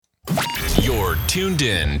You're tuned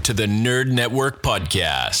in to the Nerd Network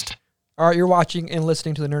Podcast. All right, you're watching and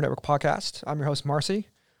listening to the Nerd Network Podcast. I'm your host, Marcy,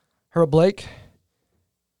 Herbert Blake,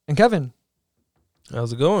 and Kevin.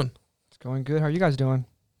 How's it going? It's going good. How are you guys doing?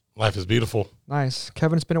 Life is beautiful. Nice.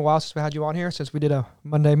 Kevin, it's been a while since we had you on here, since we did a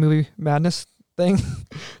Monday Movie Madness thing.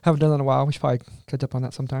 Haven't done that in a while. We should probably catch up on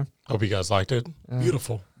that sometime. Hope you guys liked it.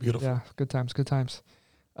 Beautiful. Yeah, good times.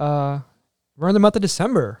 We're in the month of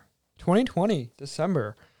December, 2020,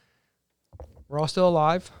 December. We're all still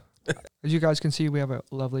alive. As you guys can see, we have a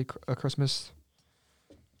lovely Christmas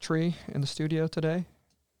tree in the studio today.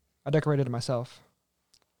 I decorated it myself.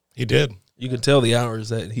 He did. You can tell the hours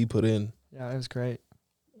that he put in. Yeah, it was great.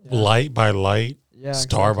 Yeah. Light by light, Yeah,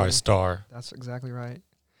 star by exactly. star. That's exactly right.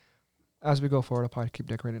 As we go forward, I'll probably keep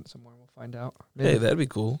decorating it some more. We'll find out. Hey, that'd be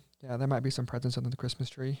cool. Yeah, there might be some presents under the Christmas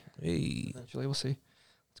tree. Hey. Eventually, we'll see.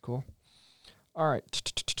 It's cool. All right.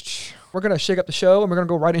 We're going to shake up the show, and we're going to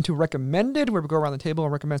go right into Recommended, where we go around the table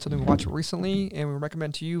and recommend something we watched recently, and we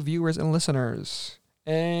recommend to you, viewers and listeners.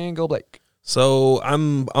 And go, Blake. So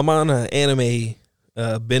I'm on an anime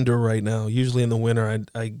bender right now. Usually in the winter,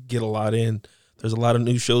 I get a lot in. There's a lot of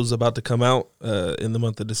new shows about to come out in the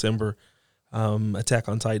month of December. Attack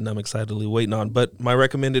on Titan, I'm excitedly waiting on. But my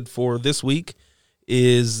recommended for this week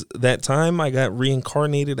is That Time I Got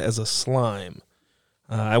Reincarnated as a Slime.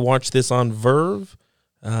 I watched this on Verve.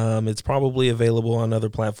 It's probably available on other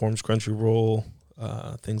platforms, Crunchyroll,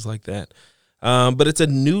 things like that. But it's a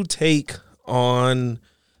new take on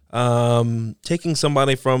taking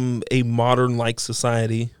somebody from a modern-like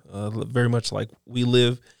society, very much like we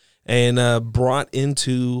live, and brought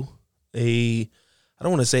into I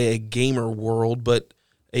don't want to say a gamer world, but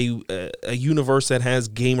a universe that has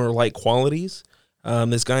gamer-like qualities.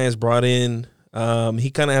 This guy is brought in.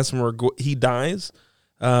 He kind of has some he dies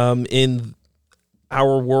in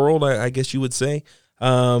our world, I guess you would say.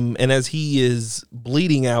 And as he is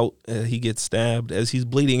bleeding out, he gets stabbed. As he's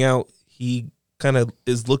bleeding out, he kind of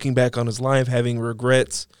is looking back on his life, having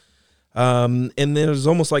regrets. And there's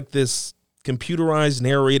almost like this computerized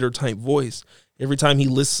narrator type voice. Every time he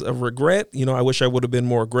lists a regret, I wish I would have been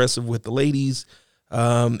more aggressive with the ladies.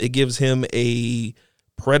 It gives him a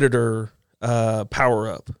predator power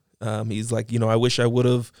up. He's like, I wish I would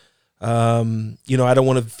have, I don't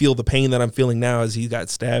want to feel the pain that I'm feeling now as he got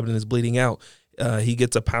stabbed and is bleeding out. He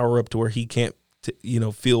gets a power up to where he can't,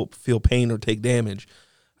 feel pain or take damage.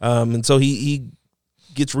 And so he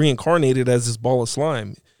gets reincarnated as this ball of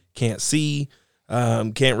slime. Can't see,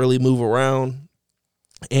 can't really move around.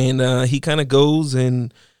 And he kind of goes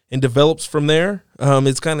and develops from there.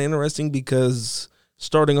 It's kind of interesting because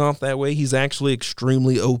starting off that way, he's actually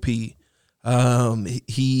extremely OP. He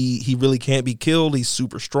really can't be killed. He's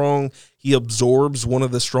super strong. He absorbs one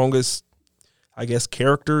of the strongest, I guess,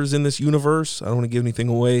 characters in this universe. I don't want to give anything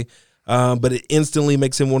away, but it instantly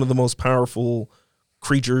makes him one of the most powerful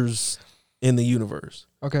creatures in the universe.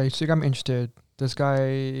 Okay, so you got me interested. This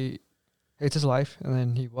guy hates his life, and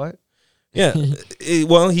then he what? Yeah,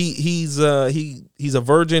 he's a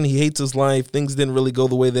virgin. He hates his life. Things didn't really go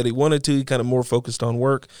the way that he wanted to. He kind of more focused on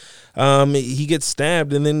work. He gets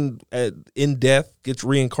stabbed, and then in death gets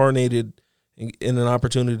reincarnated in an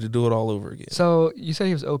opportunity to do it all over again. So you said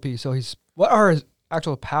he was OP. So what are his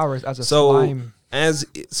actual powers as a slime?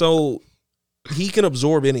 So he can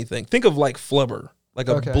absorb anything. Think of like flubber, like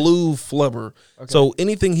a blue flubber. Okay. So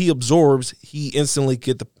anything he absorbs, he instantly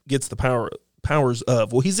gets the powers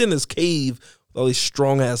of. Well, he's in this cave with all these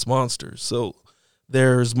strong ass monsters. So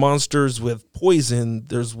there's monsters with poison.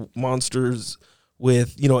 There's monsters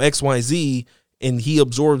with XYZ, and he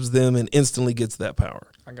absorbs them and instantly gets that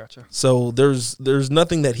power. I gotcha. So there's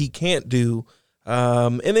nothing that he can't do.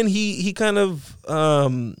 And then he kind of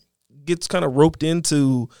gets kind of roped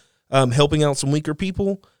into helping out some weaker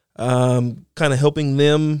people, kind of helping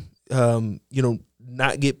them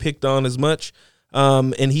not get picked on as much.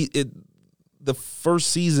 And the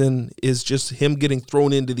first season is just him getting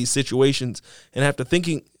thrown into these situations and have to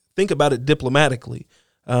think about it diplomatically,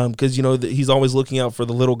 because he's always looking out for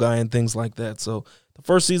the little guy and things like that. So the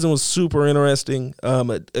first season was super interesting,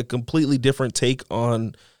 a completely different take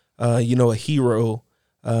on a hero,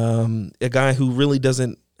 a guy who really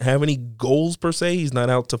doesn't have any goals per se. He's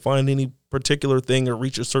not out to find any particular thing or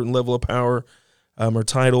reach a certain level of power or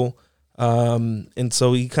title. And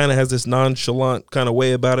so he kind of has this nonchalant kind of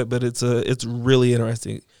way about it, but it's really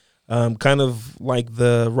interesting. Kind of like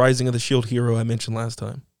the Rising of the Shield Hero I mentioned last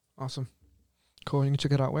time. Awesome. Cool. You can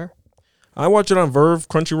check it out where? I watch it on Verve.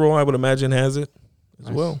 Crunchyroll, I would imagine, has it as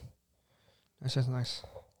well. That's nice.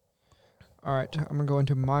 All right. I'm going to go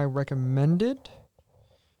into my recommended.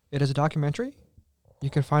 It is a documentary. You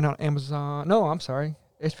can find it on Amazon. No, I'm sorry.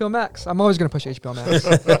 HBO Max. I'm always gonna push HBO Max.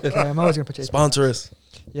 Okay, I'm always gonna push HBO Sponsor Max. us.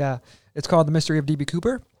 Yeah, it's called The Mystery of DB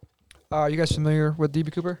Cooper. Are you guys familiar with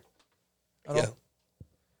DB Cooper? At all? Yeah.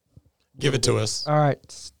 Give it to us. All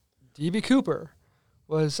right. DB Cooper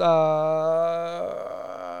was a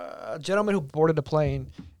gentleman who boarded a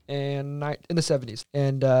plane in the 70s,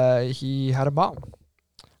 and he had a bomb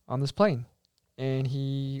on this plane, and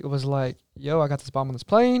he was like, "Yo, I got this bomb on this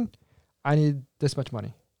plane. I need this much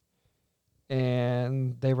money."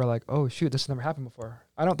 And they were like, "Oh shoot, this has never happened before.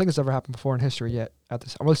 I don't think it's ever happened before in history yet. At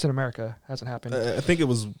this, at least in America, hasn't happened." I think it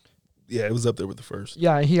was up there with the first.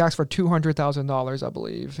 Yeah, he asked for $200,000, I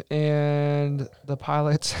believe, and the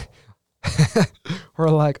pilots were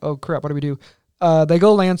like, "Oh crap, what do we do?" They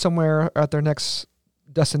go land somewhere at their next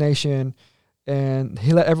destination, and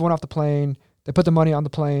he let everyone off the plane. They put the money on the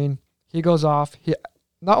plane. He goes off. He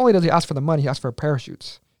not only does he ask for the money, he asks for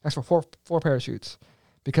parachutes. He asks for four parachutes,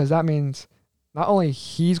 because that means not only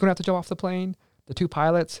he's going to have to jump off the plane, the two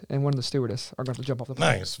pilots and one of the stewardess are going to have to jump off the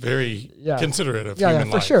plane. Nice. Very Yeah. considerate of Yeah, human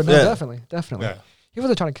for life. sure. No, Yeah. definitely. Yeah. He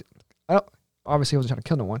wasn't trying to. Obviously, he wasn't trying to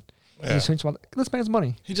kill no one. Yeah. He just wanted this man's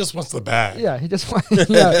money. He just wants the bag. Yeah, he just wants.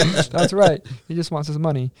 Yeah, that's right. He just wants his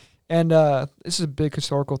money, and this is a big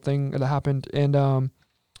historical thing that happened, and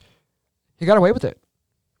he got away with it.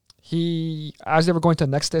 He, as they were going to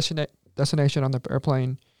the next destination on the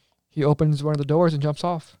airplane, he opens one of the doors and jumps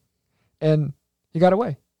off, and he got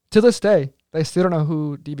away. To this day, they still don't know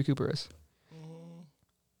who DB Cooper is.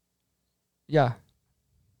 Yeah,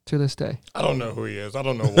 to this day. I don't know who he is. I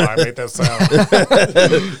don't know why I made that sound.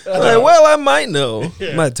 Well, I might know. Yeah.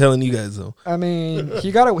 I'm not telling you guys though. I mean,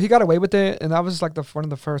 he got away with it, and that was like one of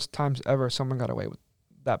the first times ever someone got away with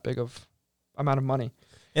that big of amount of money.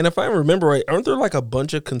 And if I remember right, aren't there like a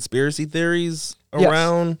bunch of conspiracy theories Yes.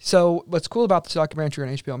 around? So what's cool about this documentary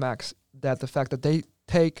on HBO Max, that the fact that they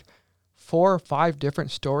take 4 or 5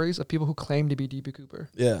 different stories of people who claim to be DB Cooper.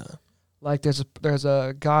 Yeah. Like there's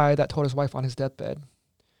a guy that told his wife on his deathbed.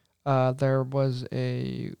 There was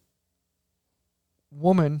a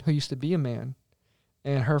woman who used to be a man,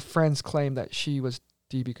 and her friends claimed that she was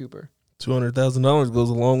DB Cooper. $200,000 goes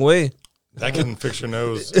a long way. That can fix your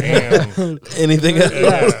nose and Anything else?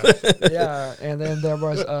 yeah. Yeah, and then there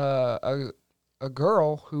was a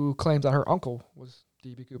girl who claimed that her uncle was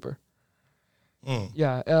DB Cooper. Mm.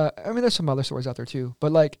 Yeah, I mean, there's some other stories out there too,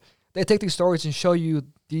 but like they take these stories and show you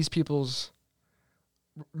these people's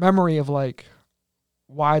memory of like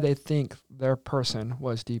why they think their person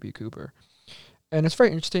was DB Cooper, and it's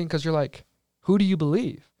very interesting because you're like, who do you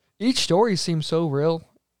believe? Each story seems so real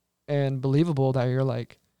and believable that you're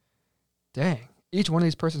like, dang, each one of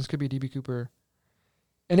these persons could be DB Cooper,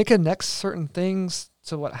 and it connects certain things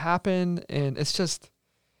to what happened, and it's just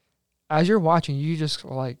as you're watching, you just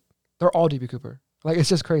like, they're all DB Cooper. Like, it's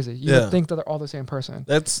just crazy. You would think that they're all the same person.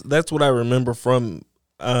 That's what I remember from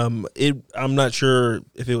it. I'm not sure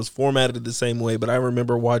if it was formatted the same way, but I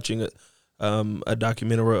remember watching a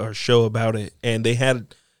documentary or a show about it, and they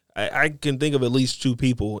had I can think of at least 2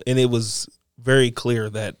 people, and it was very clear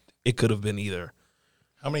that it could have been either.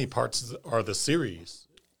 How many parts are the series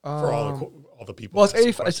for all the people? Well, it's asking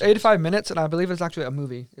 85. It's questions? 85 minutes, and I believe it's actually a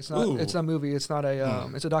movie. It's not. Ooh. It's a movie. It's not a.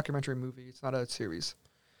 It's a documentary movie. It's not a series.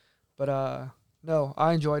 But no,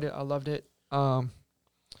 I enjoyed it. I loved it. I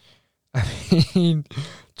mean,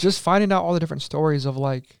 just finding out all the different stories of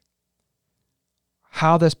like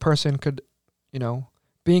how this person could,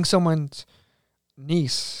 being someone's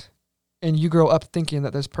niece, and you grow up thinking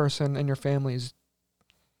that this person in your family is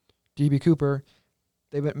DB Cooper.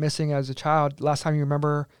 They went missing as a child. Last time you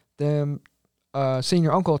remember them seeing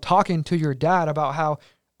your uncle talking to your dad about how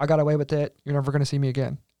I got away with it. You're never going to see me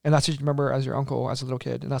again. And that's what you remember as your uncle as a little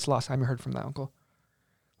kid. And that's the last time you heard from that uncle.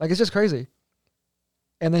 Like, it's just crazy.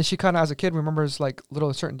 And then she kind of, as a kid, remembers like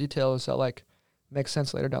little certain details that like make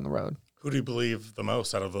sense later down the road. Who do you believe the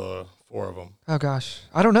most out of the 4 of them? Oh, gosh.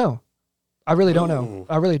 I don't know. I really don't know. Ooh.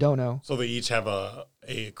 I really don't know. So they each have a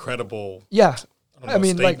credible. Yeah. I, don't know, I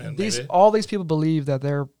mean, like statement, these, maybe? all these people believe that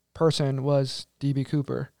their person was DB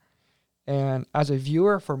Cooper. And as a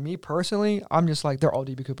viewer, for me personally, I'm just like, they're all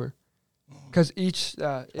DB Cooper. Because each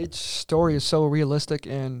story is so realistic,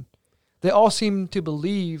 and they all seem to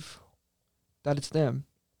believe that it's them.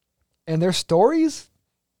 And their stories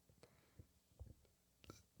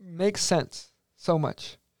make sense so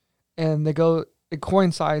much. And it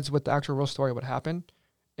coincides with the actual real story of what happened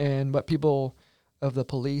and what people of the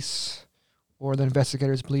police or the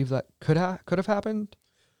investigators believe that could have happened.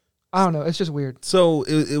 I don't know. It's just weird. So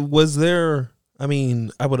it was there. I mean,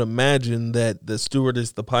 I would imagine that the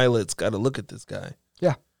stewardess, the pilots, got to look at this guy.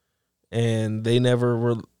 Yeah. And they never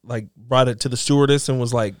were like brought it to the stewardess and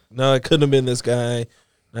was like, no, it couldn't have been this guy.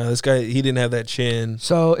 No, this guy, he didn't have that chin.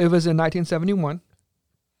 So it was in 1971.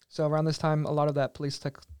 So around this time, a lot of that police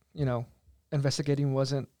investigating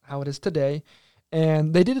wasn't how it is today.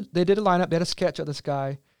 And they did a lineup. They had a sketch of this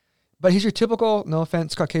guy. But he's your typical, no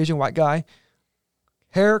offense, Caucasian white guy.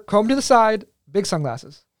 Hair combed to the side, big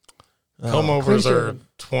sunglasses. Comb overs clean are shaven.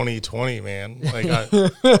 2020, man. Like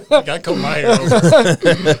I comb my hair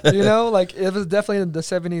over. You know, like it was definitely the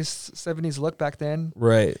 70s look back then.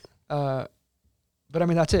 Right. But I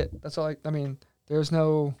mean, that's it. That's all. I mean, there's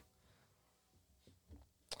no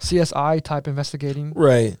CSI type investigating.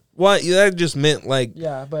 Right. Well, that just meant like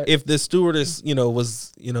Yeah, but if the stewardess,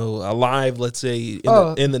 was, alive, let's say in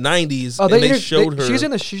the 90s, oh, and they showed her. She's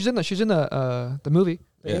in the movie.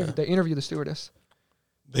 Yeah. They interview the stewardess.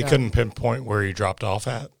 They couldn't pinpoint where he dropped off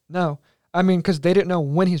at. No, I mean, because they didn't know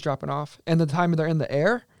when he's dropping off, and the time they're in the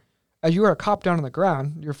air. As you are a cop down on the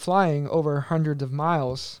ground, you're flying over hundreds of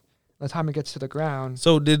miles. By the time it gets to the ground,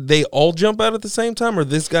 So did they all jump out at the same time, or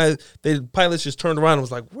this guy, the pilots just turned around and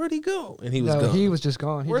was like, "Where'd he go?" And he was gone. he was just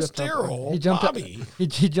gone. Where's jumped out- Daryl? He jumped out. Bobby? He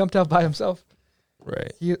jumped out by himself.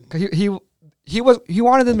 Right. He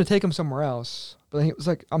wanted them to take him somewhere else, but then he was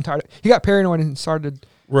like, "I'm tired." He got paranoid and started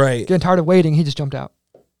Right. getting tired of waiting. He just jumped out,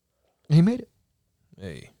 and he made it.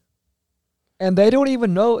 Hey. And they don't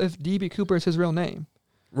even know if DB Cooper is his real name.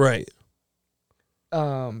 Right.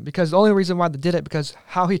 Because the only reason why they did it, because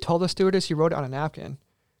how he told the stewardess, he wrote it on a napkin.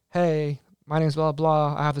 Hey, my name's blah,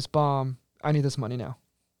 blah. I have this bomb. I need this money now.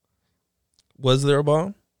 Was there a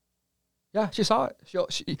bomb? Yeah, she saw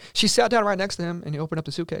it. She sat down right next to him, and he opened up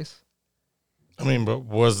the suitcase. I mean, but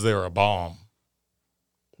was there a bomb?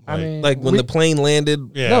 I mean, Like when the plane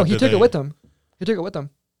landed? yeah. no, he did took they- it with him. He took it with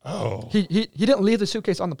him. Oh, He didn't leave the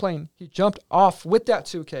suitcase on the plane. He jumped off with that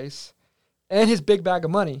suitcase and his big bag of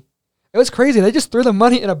money. It was crazy. They just threw the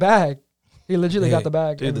money in a bag. He literally got the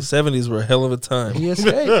bag. Dude, and the 70s were a hell of a time. he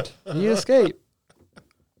escaped. He escaped.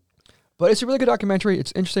 But it's a really good documentary.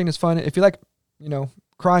 It's interesting. It's fun. If you like,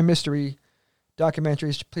 crime mystery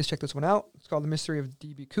documentaries, please check this one out. It's called The Mystery of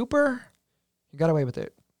DB Cooper. You got away with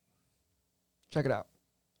it. Check it out.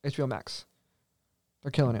 HBO Max.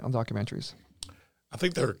 They're killing it on documentaries. I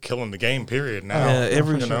think they're killing the game. Period. Now, Yeah,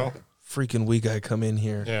 every freaking week I come in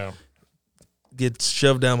here, Yeah. gets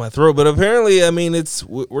shoved down my throat. But apparently, I mean,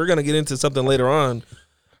 we're going to get into something later on.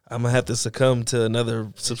 I'm going to have to succumb to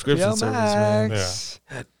another subscription HBO service, man. Max.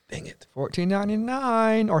 God dang it.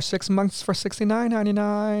 $14.99 or 6 months for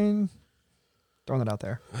 $69.99. Throwing that out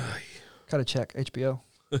there. Cut a check, HBO.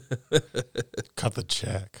 Cut the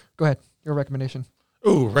check. Go ahead. Your recommendation.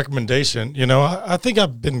 Ooh, recommendation. I think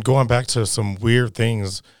I've been going back to some weird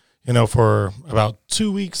things. For about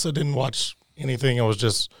 2 weeks, I didn't watch anything. I was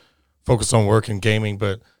just focused on work and gaming.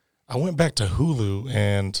 But I went back to Hulu,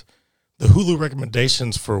 and the Hulu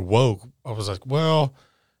recommendations for Woke, I was like, well,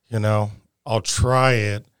 I'll try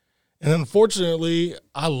it. And unfortunately,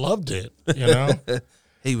 I loved it,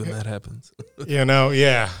 Hate when that happens.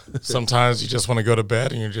 Yeah. Sometimes you just want to go to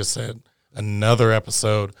bed and you just said another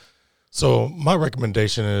episode. So my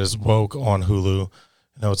recommendation is Woke on Hulu.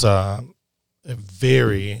 It's a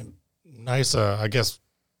very nice, I guess,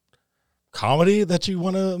 comedy that you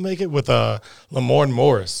want to make it with Lamorne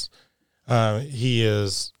Morris. He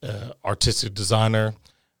is an artistic designer,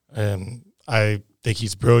 and I think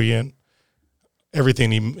he's brilliant.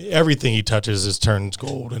 Everything he touches turns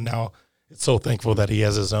gold, and now it's so thankful that he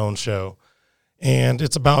has his own show. And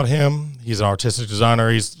it's about him. He's an artistic designer.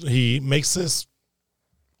 He makes this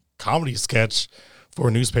comedy sketch for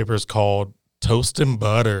newspapers called Toast and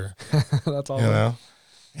Butter. That's all.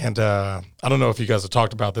 And I don't know if you guys have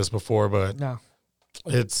talked about this before, but No.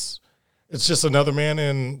 it's just another man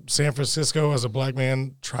in San Francisco as a black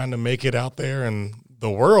man trying to make it out there in the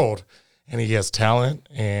world. And he has talent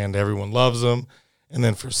and everyone loves him. And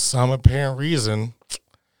then for some apparent reason,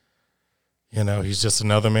 he's just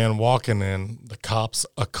another man walking, and the cops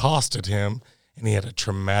accosted him, and he had a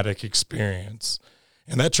traumatic experience.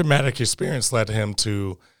 And that traumatic experience led him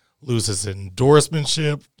to lose his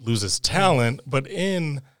endorsementship, lose his talent. But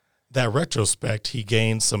in that retrospect, he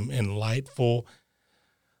gained some enlightful,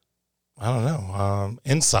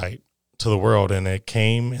 insight to the world. And it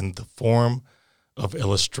came in the form of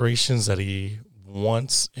illustrations that he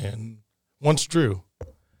once drew.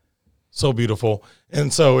 So beautiful.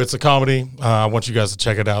 And so it's a comedy. I want you guys to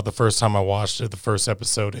check it out. The first time I watched it, the first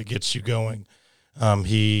episode, it gets you going.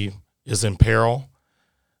 He is in peril.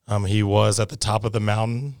 He was at the top of the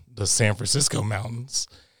mountain, the San Francisco mountains,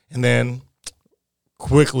 and then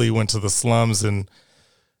quickly went to the slums. And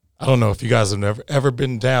I don't know if you guys have ever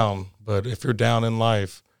been down, but if you're down in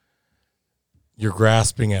life, you're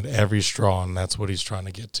grasping at every straw, and that's what he's trying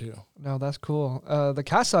to get to. No, that's cool. The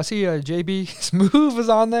cast, I see JB Smoove is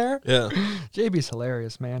on there. Yeah. JB's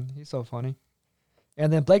hilarious, man. He's so funny.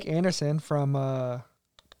 And then Blake Anderson from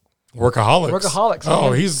Workaholics. Oh,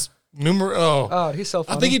 man. he's Oh, he's so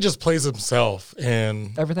funny. I think he just plays himself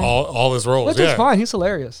in Everything? all his roles. Which is fine. He's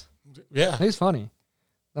hilarious. Yeah. He's funny.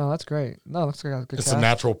 No, that's great. No, that's good. It's cast. a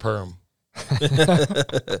natural perm.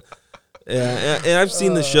 Yeah, and I've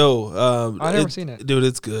seen the show. I've never seen it. Dude,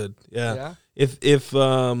 it's good. Yeah. Yeah. If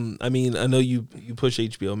I mean, I know you push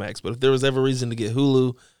HBO Max, but if there was ever reason to get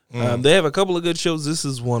Hulu, they have a couple of good shows. This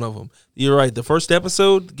is one of them. You're right. The first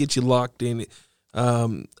episode gets you locked in.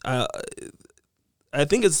 I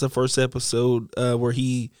think it's the first episode where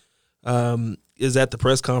he is at the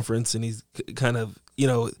press conference and he's kind of,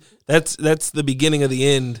 that's the beginning of the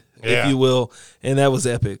end, if you will, and that was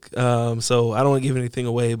epic. So I don't want to give anything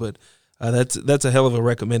away, but that's a hell of a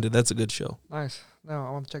recommended. That's a good show. Nice. No,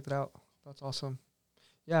 I want to check that out. That's awesome.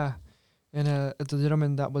 Yeah. And it's a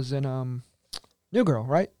gentleman that was in New Girl,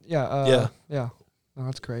 right? Yeah. Yeah. No,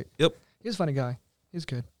 that's great. Yep. He's a funny guy. He's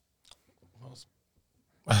good.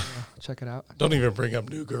 Check it out. Don't even bring up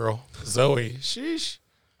New Girl. Zoe. Sheesh.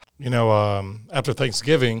 After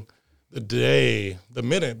Thanksgiving, the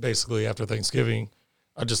minute basically after Thanksgiving,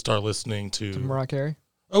 I just start listening to Mariah Carey.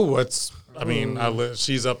 Oh,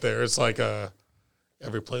 she's up there. It's like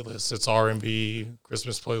every playlist. It's R&B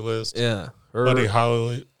Christmas playlist. Yeah.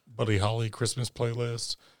 Buddy Holly Christmas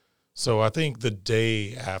playlist. So I think the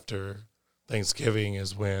day after Thanksgiving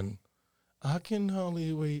is when I can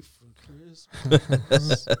hardly wait for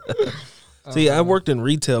Christmas. See, I worked in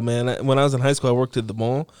retail, man. When I was in high school, I worked at the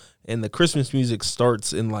mall, and the Christmas music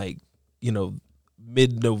starts in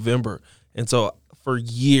mid-November. And so for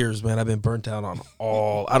years, man, I've been burnt out on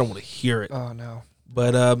all. I don't want to hear it. Oh, no.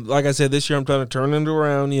 But like I said, this year I'm trying to turn it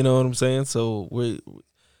around, you know what I'm saying? So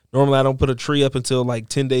normally I don't put a tree up until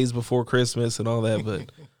 10 days before Christmas and all that,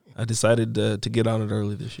 but I decided to get on it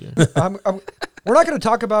early this year. We're not going to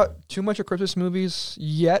talk about too much of Christmas movies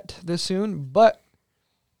yet this soon, but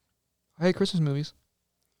I hate Christmas movies.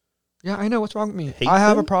 Yeah, I know. What's wrong with me? I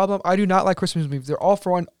have a problem. I do not like Christmas movies. They're all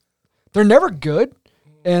for one. They're never good,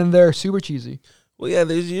 and they're super cheesy. Well, yeah,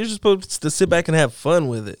 you're just supposed to sit back and have fun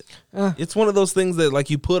with it. It's one of those things that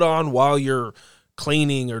you put on while you're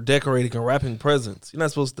cleaning or decorating or wrapping presents. You're not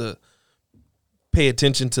supposed to pay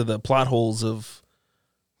attention to the plot holes of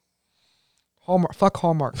Hallmark. Fuck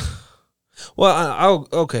Hallmark. Well,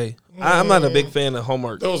 okay. I'm not a big fan of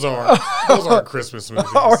Hallmark. Those aren't Christmas movies.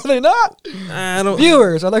 Are they not? I don't.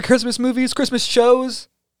 Viewers, are they Christmas movies, Christmas shows?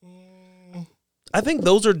 I think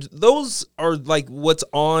those are like what's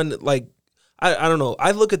on. I don't know.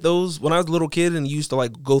 I look at those when I was a little kid and used to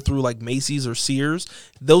go through Macy's or Sears.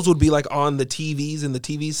 Those would be on the TVs in the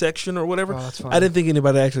TV section or whatever. Oh, that's funny. I didn't think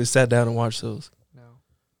anybody actually sat down and watched those. No.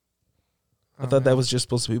 I thought that was just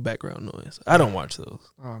supposed to be background noise. I don't watch those.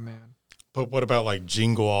 Oh, man. But what about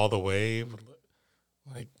Jingle All the Way?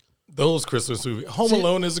 Those Christmas movies. Home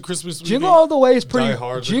Alone is a Christmas movie. Jingle All the Way is pretty. Die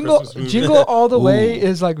Hard's a Christmas movie. Jingle All the Way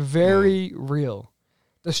is very real.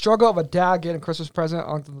 The struggle of a dad getting a Christmas present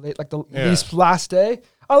on these last day.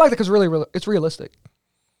 I like that because really, it's realistic.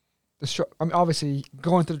 Obviously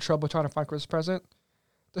going through the trouble trying to find a Christmas present.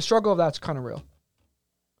 The struggle of that's kind of real.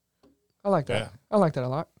 I like that. Yeah. I like that a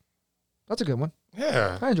lot. That's a good one.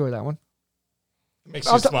 Yeah. I enjoy that one. It makes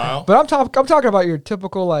you smile. But I'm talking about your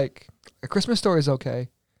typical A Christmas Story is okay.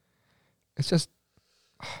 It's just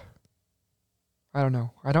I don't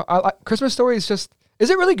know. Christmas Story is just.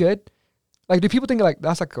 Is it really good? Do people think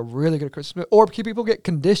that's a really good Christmas movie, or people get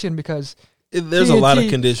conditioned because there's a lot of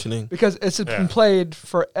conditioning because it's been played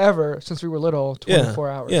forever since we were little, 24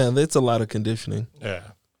 hours. Yeah, it's a lot of conditioning. Yeah,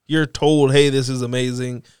 you're told, hey, this is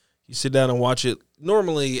amazing. You sit down and watch it.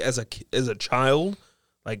 Normally, as a child,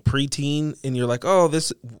 preteen, and you're like, oh,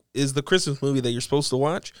 this is the Christmas movie that you're supposed to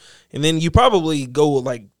watch, and then you probably go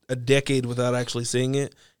a decade without actually seeing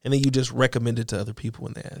it, and then you just recommend it to other people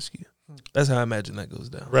when they ask you. That's how I imagine that goes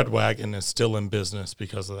down. Red Wagon is still in business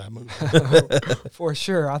because of that movie. For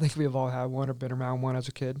sure. I think we've all had one or been around one as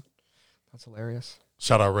a kid. That's hilarious.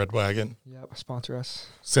 Shout out Red Wagon. Yep, sponsor us.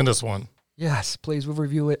 Send us one. Yes, please. We'll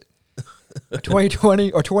review it. A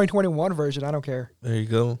 2020 or 2021 version. I don't care. There you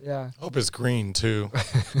go. Yeah. Hope it's green, too.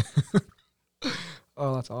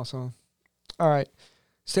 Oh, that's awesome. All right.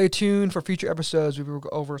 Stay tuned for future episodes. We will go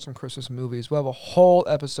over some Christmas movies. We'll have a whole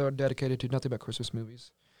episode dedicated to nothing but Christmas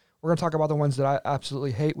movies. We're going to talk about the ones that I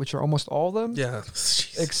absolutely hate, which are almost all of them. Yeah.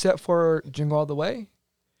 Except for Jingle All the Way.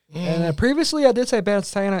 And then previously I did say Bad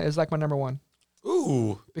Santa is my number one.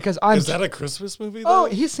 Ooh. Because Is that a Christmas movie, though? Oh,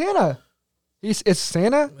 he's Santa. It's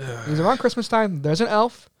Santa. He's around Christmas time. There's an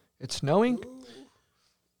elf. It's snowing.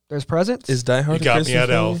 There's presents. Is Die You Hard a got Christmas me at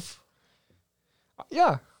movie? Elf.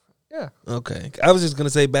 Yeah. Okay. I was just going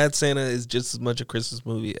to say Bad Santa is just as much a Christmas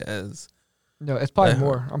movie as, No, it's probably Die Hard.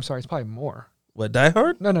 more. I'm sorry. It's probably more. what, Die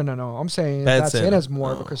Hard? No. I'm saying Bad Bad Santa. Santa's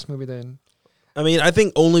more of a Oh. Christmas movie than. I mean, I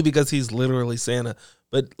think only because he's literally Santa.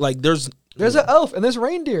 But, like, there's There's an elf and there's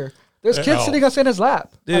reindeer. There's The kids elf. sitting on Santa's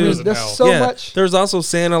lap. I Dude. mean, There's there's an elf. so much. There's also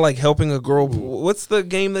Santa, like, helping a girl. What's the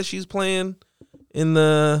game that she's playing in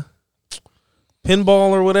the pinball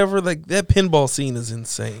or whatever? Like, that pinball scene is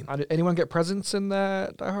insane. Did anyone get presents in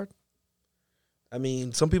that Die Hard? I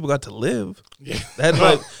mean, some people got to live. Yeah.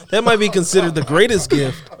 That might be considered the greatest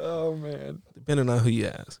gift, Oh man. depending on who you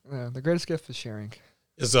ask. Yeah, the greatest gift is sharing.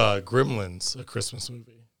 Is Gremlins a Christmas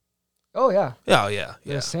movie? Oh yeah. Oh, yeah. Yeah.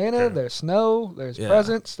 There's Santa, Okay. there's snow, there's Yeah.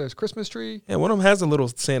 presents, there's Christmas tree. Yeah, one of them has a little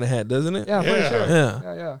Santa hat, doesn't it? Yeah, I'm pretty Yeah. sure.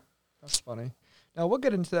 Yeah. Yeah. That's funny. Now we'll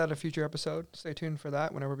get into that in a future episode. Stay tuned for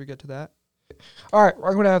that whenever we get to that. All right,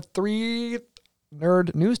 we're going to have 3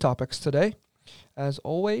 nerd news topics today. As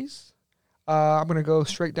always, I'm going to go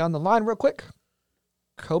straight down the line real quick.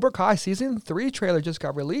 Cobra Kai Season 3 trailer just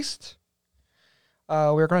got released.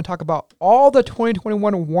 We're going to talk about all the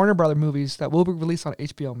 2021 Warner Brother movies that will be released on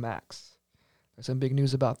HBO Max. There's some big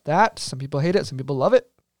news about that. Some people hate it. Some people love it.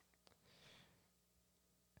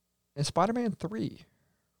 And Spider-Man 3,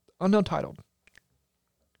 unknown titled,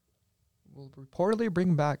 will reportedly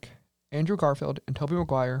bring back Andrew Garfield and Tobey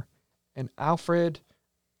Maguire and Alfred,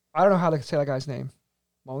 I don't know how to say that guy's name,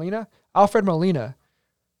 Molina? Alfred Molina,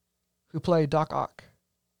 who played Doc Ock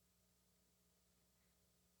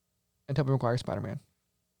and Tobey Maguire Spider-Man.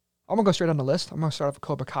 I'm going to go straight on the list. I'm going to start off with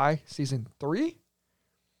Cobra Kai Season 3.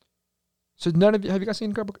 So none of you, have you guys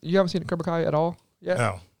seen Cobra? You haven't seen Cobra Kai at all yet?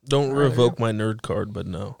 No. Don't All right, there you revoke go. my nerd card, but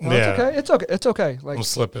no. No, Yeah. it's okay. It's okay. It's okay. Like, I'm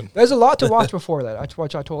slipping. there's a lot to watch before that,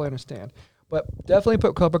 which I totally understand. But definitely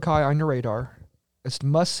put Cobra Kai on your radar. It's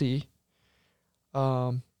must see.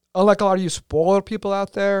 Unlike a lot of you spoiled people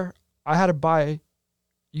out there, I had to buy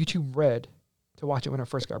YouTube Red to watch it when it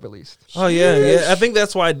first got released. Oh, yeah. I think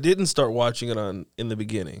that's why I didn't start watching it in the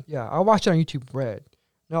beginning. Yeah, I watched it on YouTube Red.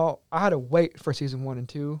 Now, I had to wait for season 1 and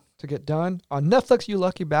 2 to get done. On Netflix, you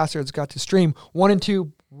lucky bastards got to stream 1 and 2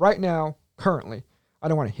 right now, currently. I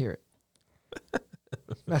don't want to hear it.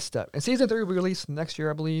 Messed up. And season 3 will be released next year,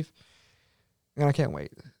 I believe. And I can't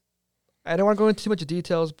wait. I don't want to go into too much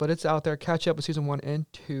details, but it's out there. Catch up with season 1 and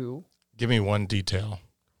 2. Give me one detail.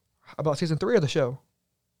 About season 3 of the show.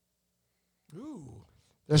 Ooh.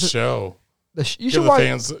 There's a- Show. you Give should the watch.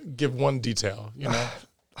 fans, give one detail, you know?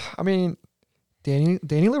 I mean, Danny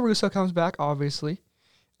LaRusso comes back, obviously.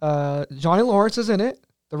 Johnny Lawrence is in it.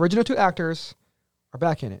 The original 2 actors are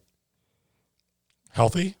back in it.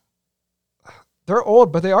 Healthy? They're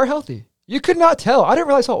old, but they are healthy. You could not tell. I didn't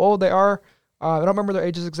realize how old they are. I don't remember their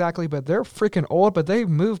ages exactly, but they're freaking old, but they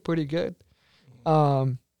move pretty good.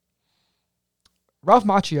 Ralph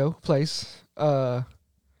Macchio plays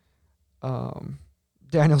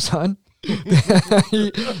Daniel's son.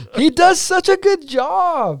 he does such a good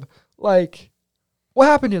job. Like, what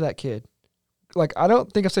happened to that kid? Like, I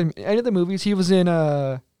don't think I've seen any of the movies. He was in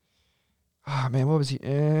what was he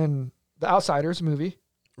in? The Outsiders movie.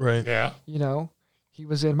 Right. Yeah. You know, he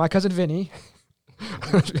was in My Cousin Vinny.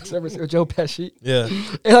 Joe Pesci. Yeah.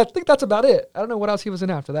 And I think that's about it. I don't know what else he was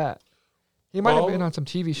in after that. He might have Well, been on some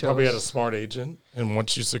TV shows. Probably had a smart agent, and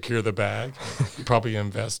once you secure the bag, you probably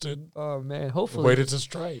invested, Oh man, hopefully. waited to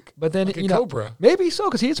strike. But then Like a you know, Cobra. maybe so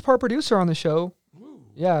because he's part producer on the show.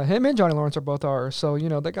 Yeah, him and Johnny Lawrence are both are. So you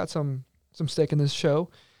know they got some stake in this show.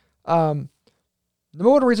 Number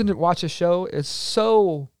one reason to watch this show is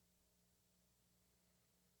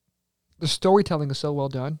the storytelling is so well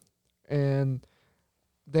done, and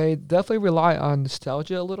they definitely rely on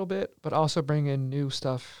nostalgia a little bit, but also bring in new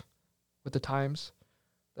stuff with the times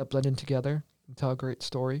that blend in together and tell a great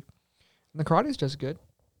story. And the karate is just good.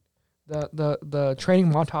 The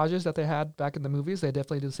training montages that they had back in the movies, they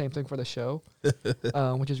definitely do the same thing for the show,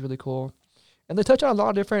 which is really cool. And they touch on a lot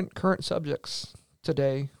of different current subjects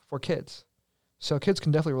today for kids. So kids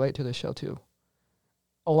can definitely relate to this show too.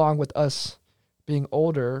 Along with us being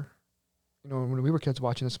older, you know, when we were kids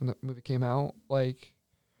watching this when the movie came out, like,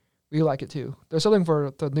 we like it too. There's something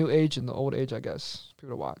for the new age and the old age, I guess,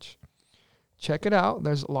 people to watch. Check it out.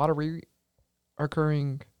 There's a lot of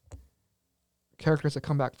recurring characters that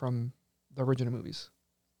come back from the original movies.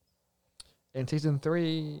 In season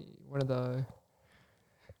 3, one of the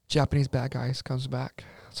Japanese bad guys comes back.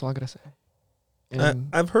 That's all I'm gonna say. And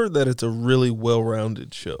I've heard that it's a really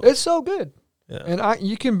well-rounded show. it's so good. Yeah. And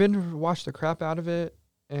you can binge watch the crap out of it,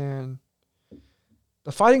 and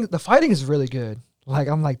The fighting is really good. Like,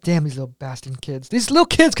 I'm like, damn, these little bastard kids. These little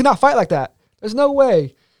kids cannot fight like that. There's no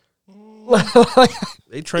way. Like,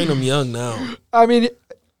 They train them young now. I mean,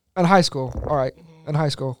 in high school. All right, in high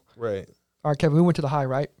school. Right. All right, Kevin, we went to the high,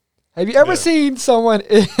 right? Have you ever seen someone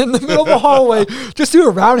in the middle of a hallway just do a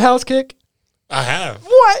roundhouse kick? I have.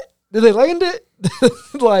 What? Did they land it?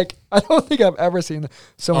 Like, I don't think I've ever seen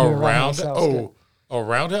someone do a roundhouse kick. A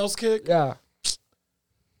roundhouse kick? Yeah.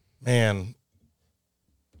 Man,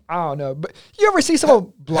 I don't know. But you ever see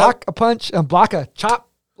someone block a punch and block a chop?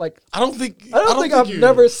 Like, I don't think I've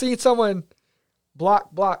never seen someone block.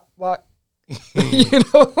 You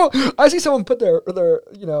know, I see someone put their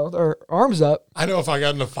arms up. I know if I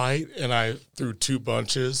got in a fight and I threw 2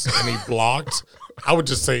 bunches and he blocked, I would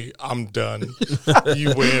just say, I'm done.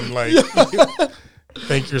 You win. Like,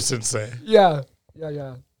 thank your sensei. Yeah.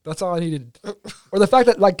 That's all I needed. Or the fact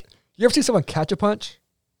that, like, you ever see someone catch a punch?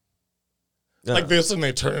 Like this and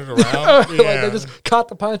they turn it around. Like, they just caught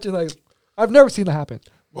the punch and, like, I've never seen that happen.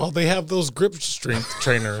 Well, they have those grip strength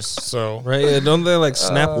trainers, so. Right. Yeah, don't they like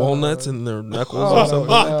snap walnuts in their knuckles or something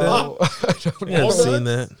like that? I don't know. Yeah, I've seen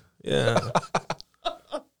that. Yeah.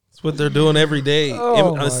 That's what they're doing every day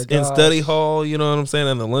Oh my in gosh. study hall, you know what I'm saying,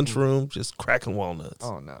 in the lunchroom, just cracking walnuts.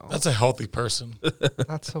 Oh, no. That's a healthy person.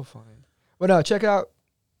 That's so funny. But no, check out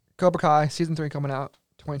Cobra Kai season 3 coming out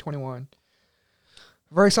 2021.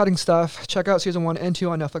 Very exciting stuff. Check out season 1 and 2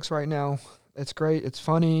 on Netflix right now. It's great. It's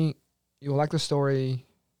funny. You'll like the story,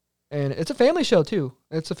 and it's a family show too.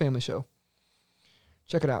 It's a family show.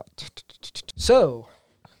 Check it out. So,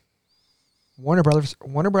 Warner Brothers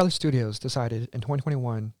Studios decided in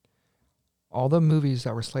 2021 all the movies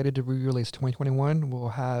that were slated to be released 2021 will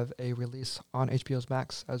have a release on HBO's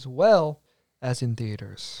Max as well as in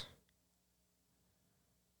theaters.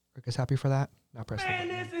 Are you guys happy for that? Now press the button.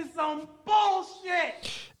 This is some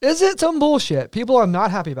bullshit. Is it some bullshit? People are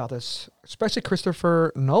not happy about this, especially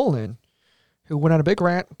Christopher Nolan, who went on a big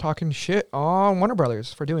rant talking shit on Warner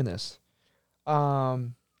Brothers for doing this.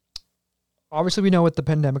 Obviously, we know with the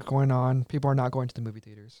pandemic going on, people are not going to the movie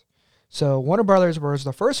theaters. So Warner Brothers was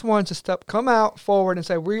the first one to come out forward and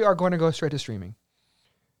say, we are going to go straight to streaming.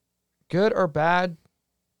 Good or bad?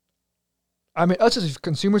 I mean, us as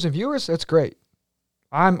consumers and viewers, it's great.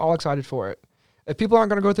 I'm all excited for it. If people aren't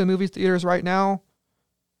going to go to the movie theaters right now,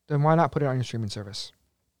 then why not put it on your streaming service?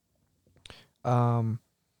 I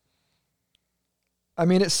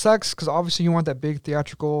mean, it sucks because obviously you want that big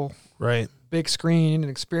theatrical, Right. big screen and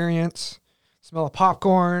experience, smell of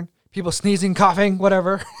popcorn, people sneezing, coughing,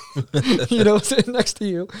 whatever, sitting next to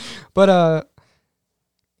you. But, all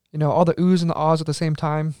the oohs and the ahs at the same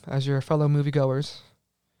time as your fellow moviegoers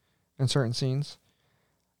in certain scenes.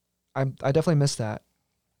 I definitely miss that.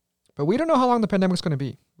 But we don't know how long the pandemic's going to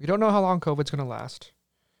be. We don't know how long COVID's going to last.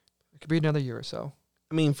 It could be another year or so.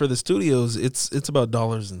 I mean, for the studios, it's about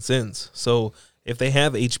dollars and cents. So if they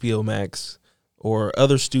have HBO Max or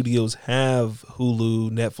other studios have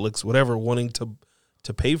Hulu, Netflix, whatever, wanting to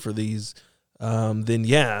pay for these, then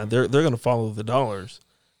yeah, they're going to follow the dollars.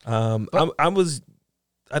 I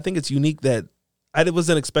think it's unique that I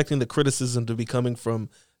wasn't expecting the criticism to be coming from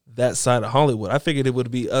that side of Hollywood. I figured it would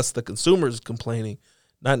be us, the consumers, complaining,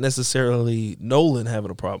 not necessarily Nolan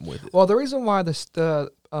having a problem with it. Well, the reason why the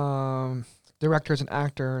directors and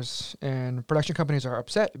actors and production companies are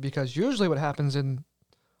upset because usually what happens in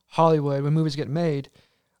Hollywood when movies get made,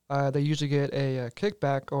 they usually get a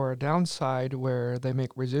kickback or a downside where they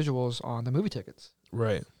make residuals on the movie tickets,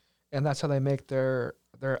 Right. and that's how they make their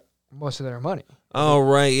most of their money. Oh,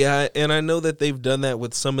 right, yeah, and I know that they've done that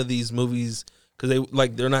with some of these movies because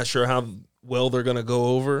they're not sure how well they're going to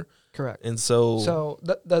go over. Correct. And so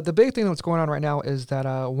the big thing that's going on right now is that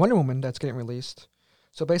Wonder Woman that's getting released.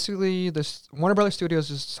 So basically, this Warner Brothers Studios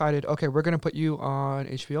decided, okay, we're going to put you on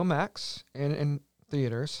HBO Max and in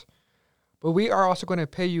theaters, but we are also going to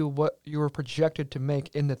pay you what you were projected to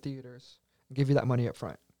make in the theaters and give you that money up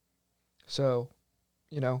front. So,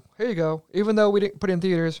 here you go. Even though we didn't put it in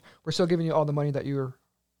theaters, we're still giving you all the money that you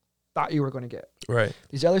thought you were going to get. right.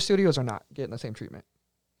 These other studios are not getting the same treatment.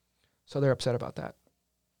 So they're upset about that.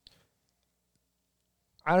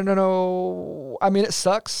 I don't know. I mean, it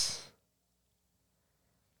sucks.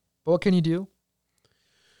 But what can you do?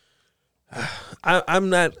 I'm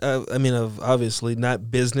not, obviously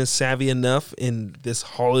not business savvy enough in this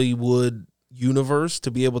Hollywood universe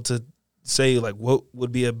to be able to say, like, what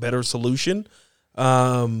would be a better solution.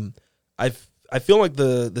 I feel like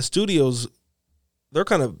the studios,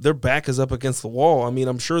 their back is up against the wall. I mean,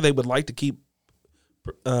 I'm sure they would like to keep,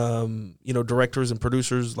 directors and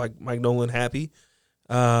producers like Mike Nolan happy.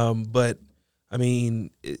 But I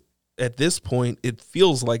mean, at this point, it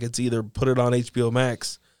feels like it's either put it on HBO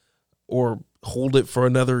Max or hold it for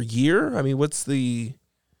another year. I mean, what's the...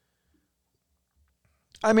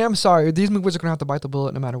 I mean, I'm sorry. These movies are going to have to bite the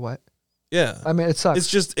bullet no matter what. Yeah. I mean, it sucks. It's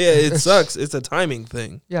just, it sucks. It's a timing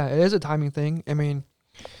thing. Yeah, it is a timing thing. I mean,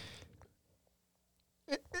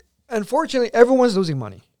 unfortunately, everyone's losing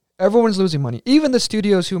money. Everyone's losing money. Even the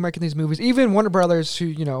studios who are making these movies, even Warner Brothers, who,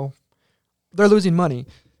 you know, they're losing money.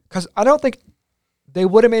 Because I don't think they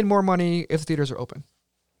would have made more money if the theaters are open.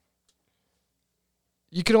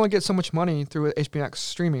 You can only get so much money through HBO Max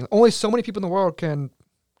streaming. Only so many people in the world can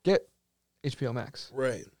get HBO Max.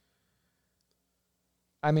 Right.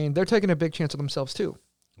 I mean, they're taking a big chance of themselves, too.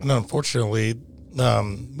 And unfortunately,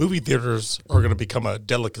 movie theaters are going to become a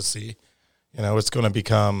delicacy. You know, it's going to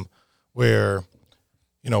become where,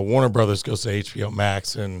 you know, Warner Brothers goes to HBO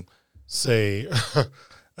Max and say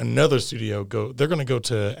another studio they're going to go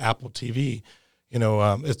to Apple TV. You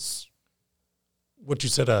know, it's what you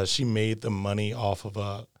said. She made the money off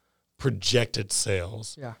of projected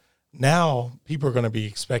sales. Yeah. Now people are going to be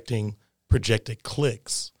expecting projected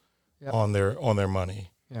clicks Yep. on their money.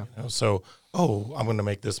 Yeah. You know? So, I'm going to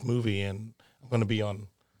make this movie and I'm going to be on,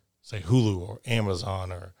 say, Hulu or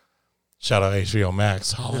Amazon or shout out HBO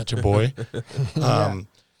Max, holla at your boy.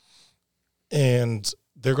 And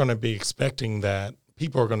they're going to be expecting that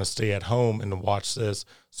people are going to stay at home and watch this.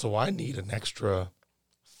 So I need an extra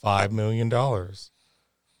 $5 million.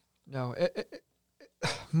 No,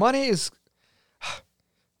 money is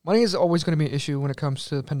always going to be an issue when it comes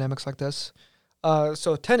to pandemics like this.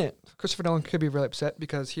 So Tenet, Christopher Nolan could be really upset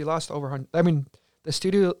because he lost over 100. I mean, the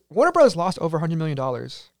studio Warner Bros. Lost over $100 million.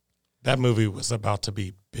 That movie was about to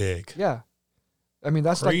be big. Yeah, I mean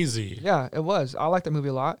that's crazy. Like, yeah, it was. I like that movie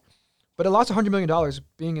a lot, but it lost $100 million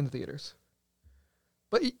being in the theaters.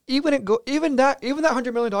 But even that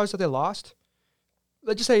 $100 million that they lost,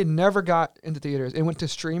 let's just say it never got into theaters. It went to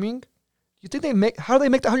streaming. You think how do they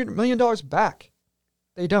make the $100 million back?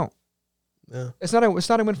 They don't. Yeah. It's not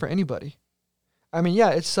a win for anybody. I mean, yeah,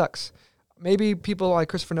 it sucks. Maybe people like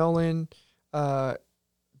Christopher Nolan,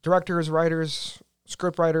 directors, writers,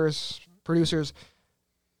 script writers, producers,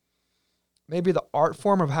 maybe the art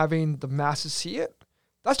form of having the masses see it,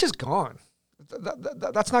 that's just gone.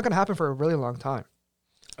 That's not going to happen for a really long time.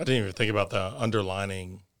 I didn't even think about the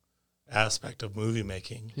underlining aspect of movie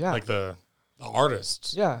making. Yeah. Like the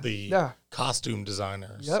artists. Yeah. The costume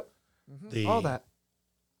designers. Yep. All that.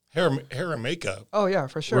 Hair and makeup. Oh, yeah,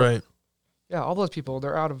 for sure. Right. Yeah, all those people,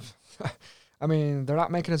 they're out of... I mean, they're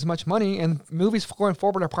not making as much money, and movies going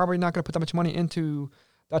forward are probably not going to put that much money into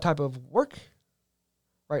that type of work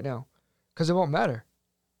right now because it won't matter.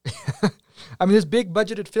 I mean, there's big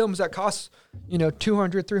budgeted films that cost, $200,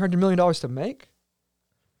 $300 million to make.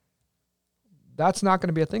 That's not going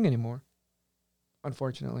to be a thing anymore,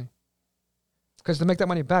 unfortunately. Because to make that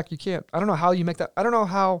money back, you can't. I don't know how you make that. I don't know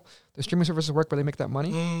how the streaming services work where they make that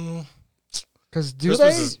money. Because Christmas they?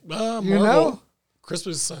 Is, You know?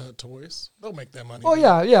 Christmas toys, they'll make that money. Oh,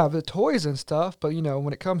 yeah, the toys and stuff. But,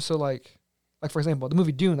 when it comes to, like for example, the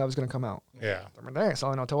movie Dune that was going to come out. Yeah. I mean, they ain't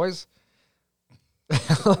selling no toys.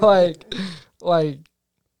 like, I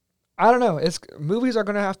don't know. Movies are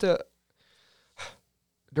going to have to,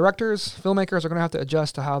 directors, filmmakers are going to have to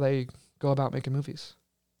adjust to how they go about making movies.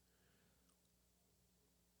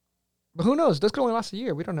 But who knows? This could only last a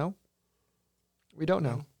year. We don't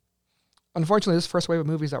know. Unfortunately, this first wave of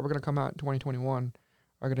movies that were going to come out in 2021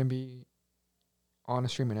 are going to be on a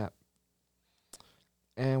streaming app.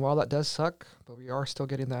 And while that does suck, but we are still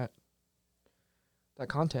getting that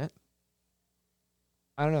content.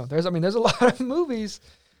 I don't know. There's a lot of movies.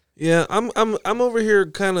 Yeah, I'm over here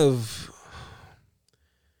kind of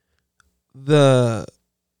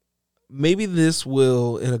maybe this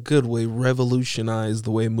will in a good way revolutionize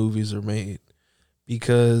the way movies are made,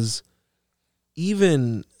 because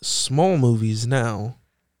even small movies now,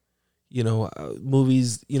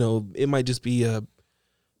 movies, it might just be a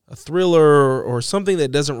thriller or something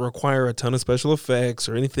that doesn't require a ton of special effects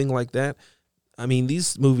or anything like that. I mean,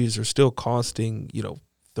 these movies are still costing, $30,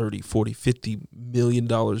 $40, $50 million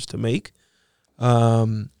to make.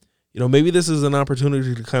 Maybe this is an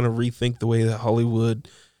opportunity to kind of rethink the way that Hollywood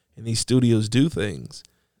and these studios do things.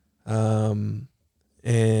 And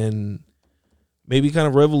maybe kind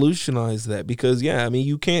of revolutionize that, because,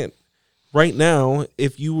 you can't right now,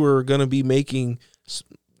 if you were going to be making,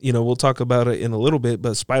 we'll talk about it in a little bit,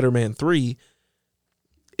 but Spider-Man 3,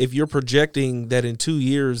 if you're projecting that in 2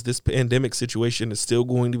 years, this pandemic situation is still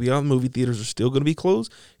going to be on, movie theaters are still going to be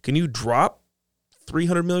closed, can you drop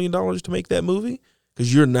 $300 million to make that movie?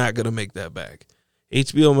 Because you're not going to make that back.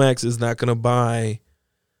 HBO Max is not going to buy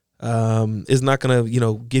is not going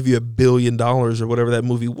to, give you $1 billion or whatever that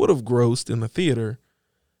movie would have grossed in the theater,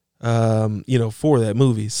 for that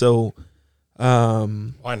movie. So,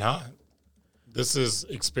 why not? This is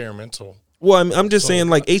experimental. Well, I'm just saying,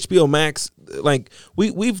 like HBO Max, like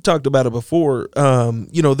we've talked about it before.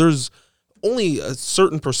 There's only a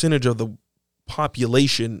certain percentage of the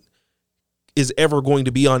population is ever going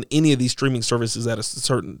to be on any of these streaming services at a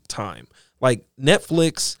certain time. Like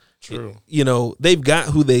Netflix, True. They've got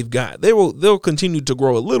who they've got. They'll continue to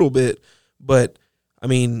grow a little bit, but I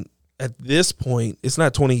mean, at this point, it's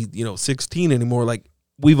not 2016 anymore. Like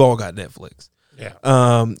we've all got Netflix. Yeah.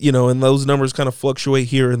 And those numbers kind of fluctuate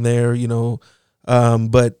here and there,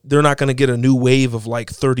 but they're not going to get a new wave of like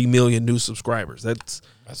 30 million new subscribers. That's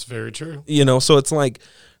very true. So it's like,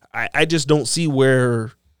 I just don't see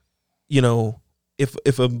where,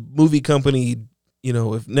 if a movie company,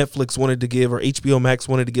 if Netflix wanted to give or HBO Max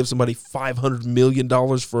wanted to give somebody $500 million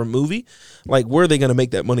for a movie, like where are they going to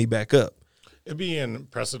make that money back up? It'd be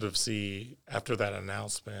impressive to see after that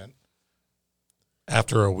announcement,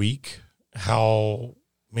 after a week, how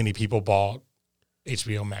many people bought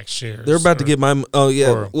HBO Max shares. They're about to get my. Oh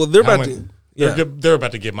yeah. Well, they're about to. Yeah. They're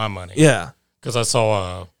about to get my money. Yeah. Because I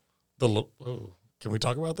saw can we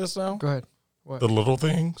talk about this now? Go ahead. What? The little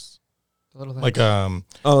things. The little things. Like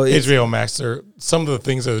HBO Max. Some of the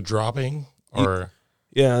things that are dropping are.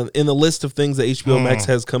 Yeah, in the list of things that HBO Max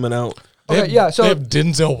has coming out. Okay, So they have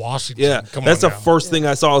Denzel Washington. Yeah, that's the first thing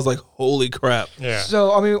I saw. I was like, holy crap. Yeah.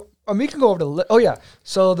 So I mean, we can go over the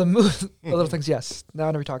So the movie, the little things. Yes. Now I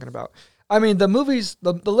know what you're talking about. I mean, the movies,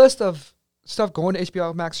 the list of stuff going to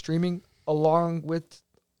HBO Max streaming along with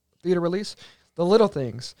theater release. The little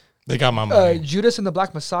things. They got my money. Judas and the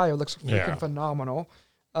Black Messiah looks freaking phenomenal.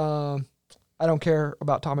 I don't care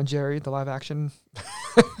about Tom and Jerry, the live action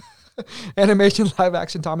animation live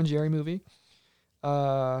action Tom and Jerry movie.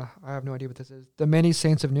 I have no idea what this is. The Many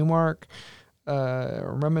Saints of Newmark.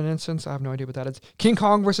 Reminiscence. I have no idea what that is. King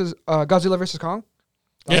Kong versus Godzilla versus Kong.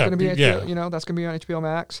 That's going to be HBO, that's going to be on HBO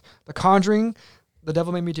Max. The Conjuring, The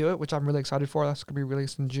Devil Made Me Do It, which I'm really excited for. That's going to be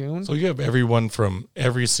released in June. So you have everyone from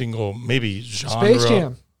every single maybe genre.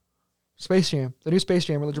 Space Jam. The new Space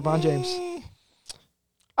Jam with LeBron James.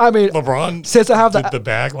 I mean, LeBron since I have the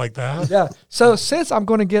bag like that. Yeah. So since I'm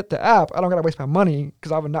going to get the app, I don't got to waste my money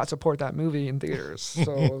because I would not support that movie in theaters.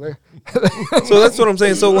 So, so that's what I'm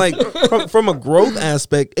saying. So like from a growth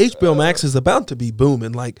aspect, HBO Max is about to be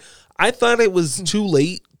booming. Like I thought it was too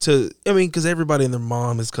late because everybody and their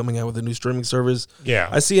mom is coming out with a new streaming service. Yeah.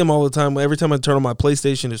 I see them all the time. Every time I turn on my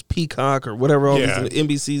PlayStation, there's Peacock or whatever, all these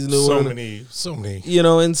NBC's new one. So many.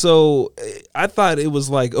 And so I thought it was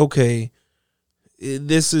like, okay,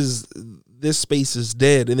 this space is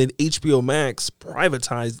dead. And then HBO Max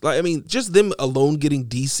privatized. Like, I mean, just them alone getting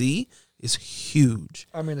DC is huge.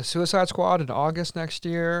 I mean, the Suicide Squad in August next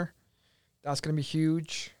year, that's going to be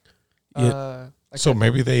huge. Yeah. So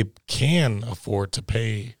maybe they can afford to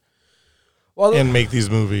pay and make these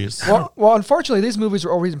movies. Well, unfortunately, these movies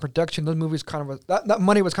are already in production. Those movies that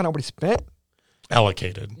money was kind of already spent.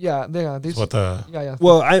 Allocated. Yeah. These. What the? Yeah.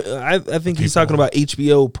 Well, I think he's talking about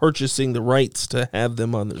HBO purchasing the rights to have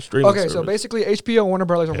them on their streaming service. So basically, HBO and Warner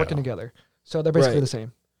Brothers are working together. So they're basically the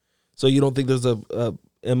same. So you don't think there's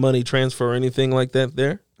a money transfer or anything like that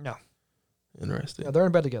there? No. Interesting. Yeah, they're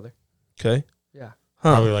in bed together. Okay. Yeah.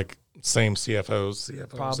 Probably like same CFOs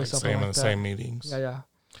Probably like something same like in the that. same meetings. Yeah.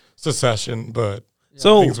 Succession, but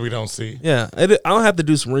so things we don't see. Yeah, I'll have to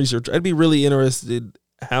do some research. I'd be really interested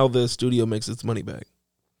how the studio makes its money back.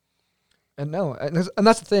 And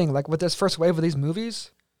that's the thing. Like with this first wave of these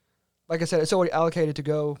movies, like I said, it's already allocated to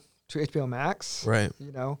go to HBO Max. Right.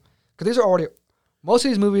 Because these are already, most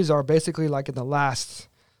of these movies are basically like in the last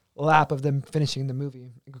lap of them finishing the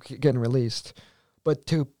movie, getting released. But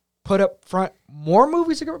to put up front more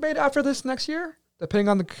movies to get made after this next year, depending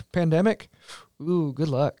on the pandemic, good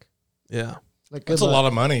luck. Yeah. That's a lot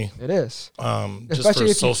of money. It is. Just for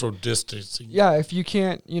social distancing. Yeah, if you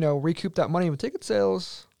can't, recoup that money with ticket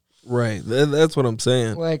sales. Right. That's what I'm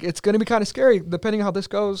saying. Like, it's going to be kind of scary depending on how this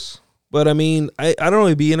goes. But, I mean, I don't know.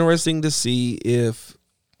 It'd be interesting to see if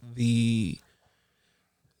the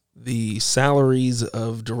salaries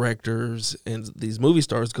of directors and these movie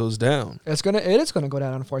stars goes down. It is gonna go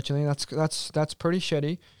down, unfortunately. That's pretty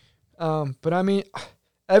shitty. But I mean,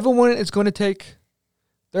 everyone is going to take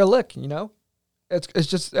their lick. It's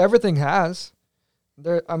just everything has.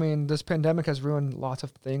 This pandemic has ruined lots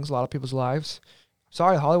of things, a lot of people's lives.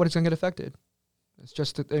 Sorry, Hollywood is gonna get affected. It's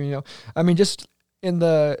just just in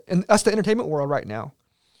that's the entertainment world right now.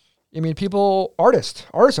 I mean, artists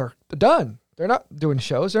are done. They're not doing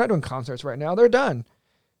shows. They're not doing concerts right now. They're done.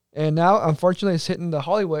 And now, unfortunately, it's hitting the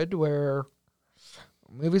Hollywood where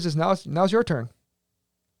movies is now's your turn.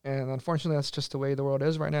 And unfortunately, that's just the way the world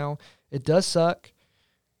is right now. It does suck.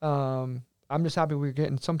 I'm just happy we're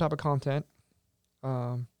getting some type of content.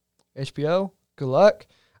 HBO, good luck.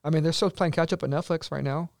 I mean, they're still playing catch up at Netflix right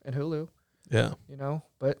now and Hulu. Yeah,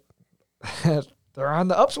 But they're on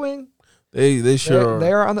the upswing. they sure are.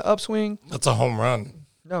 They're on the upswing. That's a home run.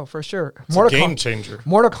 No, for sure. It's a game changer.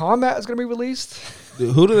 Mortal Kombat is going to be released.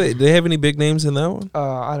 Who do they have any big names in that one?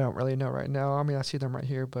 I don't really know right now. I mean, I see them right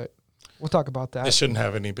here, but we'll talk about that. It shouldn't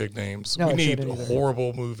have any big names. No, we it need shouldn't either.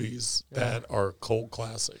 horrible movies that are cult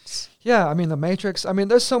classics. Yeah, I mean, The Matrix. I mean,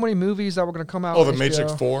 there's so many movies that were going to come out. Oh, on The HBO.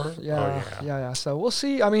 Matrix 4? Yeah, Oh, yeah. So we'll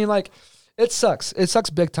see. I mean, like, it sucks. It sucks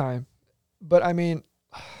big time. But, I mean,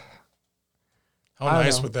 How I don't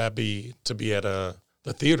nice know. would that be to be at the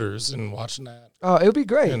theaters and watching that? it would be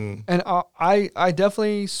great. And And I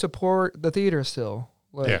definitely support the theater still.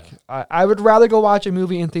 Like, Yeah. I would rather go watch a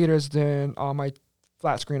movie in theaters than on my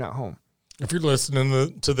flat screen at home. if you're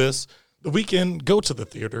listening to this, the weekend, go to the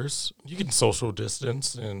theaters. You can social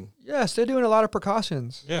distance and Yes, they're doing a lot of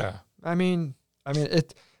precautions. yeah, I mean,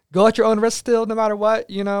 go at your own risk still, no matter what,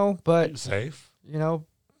 but be safe.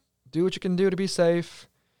 do what you can do to be safe.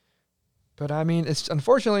 But I mean, it's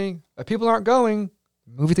unfortunately, if people aren't going,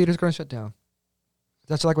 movie theaters are going to shut down.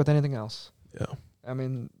 That's like with anything else. Yeah. I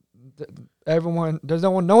mean, there's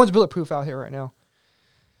no one's bulletproof out here right now.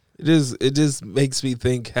 It just makes me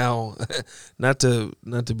think how not to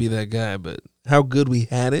be that guy, but how good we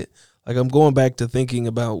had it. Like I'm going back to thinking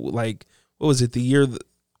about like what was it the year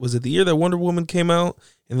that Wonder Woman came out,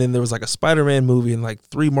 and then there was like a Spider-Man movie and like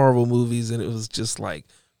 3 Marvel movies, and it was just like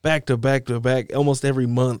back to back to back almost every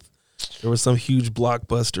month. There was some huge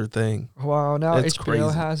blockbuster thing. Well, now That's HBO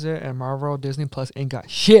crazy. has it, and Marvel, Disney Plus ain't got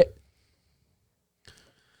shit.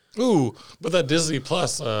 Ooh, but that Disney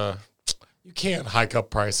Plus, you can't hike up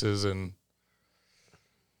prices and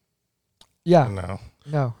Yeah, no.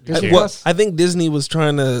 no. You Disney can't. Plus. I think Disney was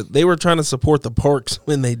trying to support the parks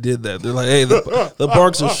when they did that. They're like, hey, the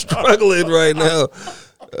parks are struggling right now.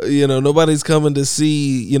 Nobody's coming to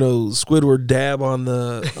see, Squidward dab on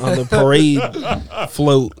the parade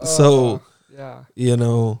float. So, Yeah. you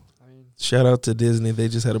know, I mean, shout out to Disney. They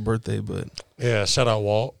just had a birthday, but Yeah, shout out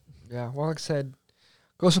Walt. yeah. Well, like I said,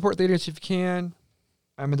 go support theaters if you can.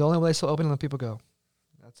 I mean, the only way they still open and let people go.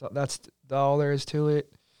 That's all there is to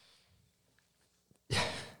it.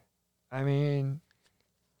 I mean,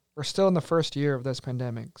 we're still in the first year of this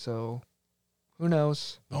pandemic, so who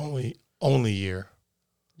knows? Only year.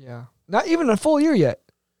 Yeah, not even a full year yet.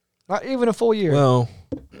 Not even a full year. well,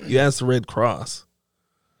 you asked the Red Cross,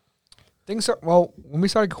 Things are when we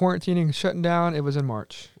started quarantining and shutting down, it was in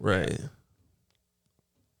March. right?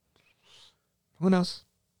 Who knows?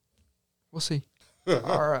 We'll see.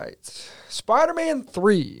 All right. Spider-Man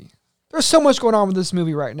 3. There's so much going on with this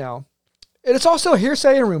movie right now. And it's also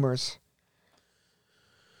hearsay and rumors.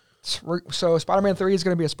 So Spider-Man 3 is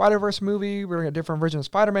going to be a Spider-Verse movie. We're going to get a different version of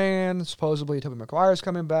Spider-Man. Supposedly Tobey Maguire's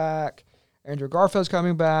coming back. Andrew Garfield's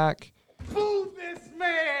coming back. Boo this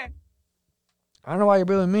man! I don't know why you're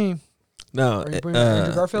booing me. No, Are you booing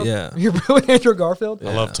Andrew Garfield? yeah. You're booing Andrew Garfield?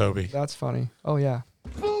 I love Toby. That's funny. Oh, yeah.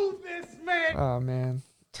 Boo this man! Oh, man.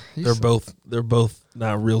 They're both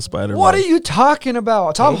not real Spider-Man. What are you talking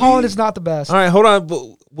about? Tom Holland is not the best. All right, hold on.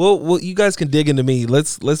 Well, you guys can dig into me.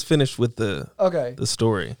 Let's finish with the Okay.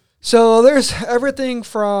 story. So there's everything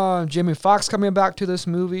from Jamie Foxx coming back to this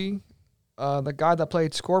movie, the guy that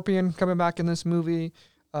played Scorpion coming back in this movie,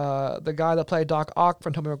 the guy that played Doc Ock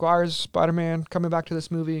from Tobey Maguire's Spider-Man coming back to this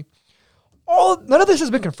movie. None of this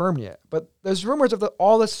has been confirmed yet, but there's rumors of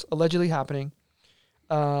all this allegedly happening.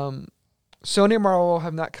 Sony and Marvel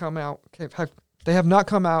have not come out. They have not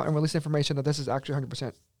come out and released information that this is actually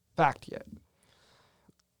 100% fact yet.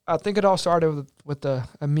 I think it all started with a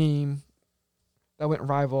meme that went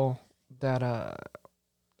rival that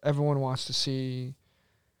everyone wants to see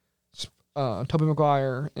Tobey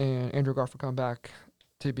Maguire and Andrew Garfield come back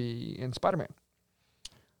to be in Spider-Man.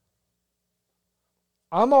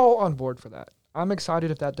 I'm all on board for that. I'm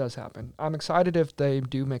excited if that does happen. I'm excited if they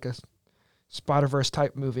do make a Spider-Verse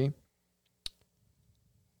type movie.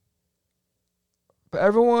 But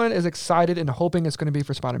everyone is excited and hoping it's going to be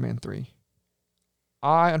for Spider-Man 3.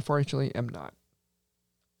 I, unfortunately, am not.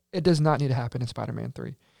 It does not need to happen in Spider-Man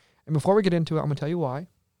 3. And before we get into it, I'm going to tell you why.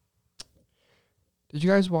 Did you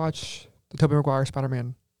guys watch the Tobey Maguire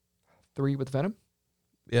Spider-Man 3 with Venom?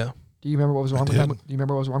 Yeah, Do you remember what was wrong with that? Do you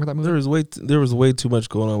remember what was wrong with that movie? there was way too much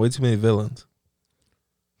going on. Way too many villains.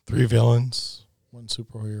 3 villains, 1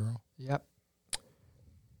 superhero. Yep.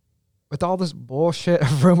 with all this bullshit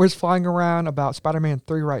of rumors flying around about Spider-Man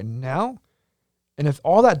 3 right now, and if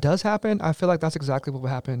all that does happen, I feel like that's exactly what will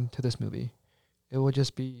happen to this movie. It will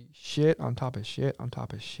just be shit on top of shit on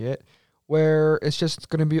top of shit, where it's just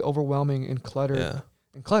going to be overwhelming and cluttered. Yeah.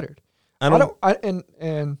 And cluttered. I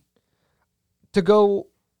And to go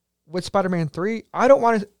with Spider-Man 3, I don't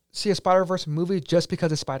want to see a Spider-Verse movie just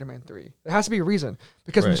because it's Spider-Man 3. There has to be a reason.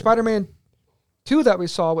 Because Right. Spider-Man 2 that we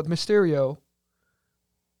saw with Mysterio,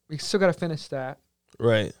 we still got to finish that.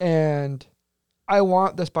 Right. And I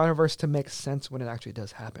want the Spider-Verse to make sense when it actually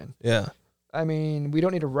does happen. Yeah. I mean, we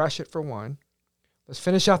don't need to rush it for one. Let's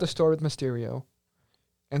finish out the story with Mysterio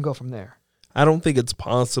and go from there. I don't think it's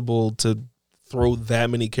possible to throw that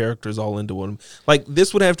many characters all into one. Like,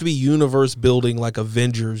 this would have to be universe building, like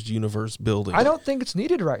Avengers universe building. I don't think it's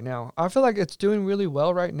needed right now. I feel like it's doing really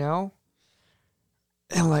well right now.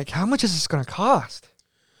 And like, how much is this going to cost?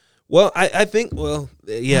 Well, I think, well,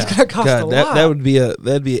 yeah. It's gonna cost a lot. That'd be an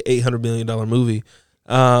 $800 million movie.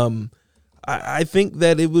 I think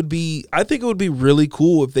that it would be really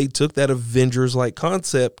cool if they took that Avengers like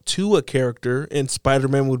concept to a character, and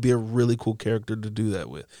Spider-Man would be a really cool character to do that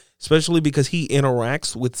with, especially because he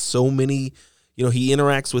interacts with so many, he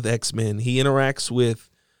interacts with X-Men, he interacts with,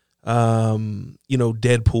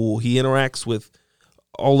 Deadpool, he interacts with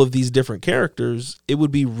all of these different characters. It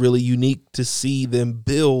would be really unique to see them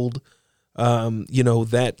build,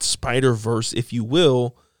 that Spider-Verse, if you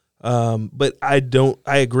will. But I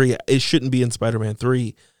agree. It shouldn't be in Spider-Man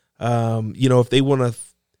 3. If they want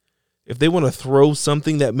to throw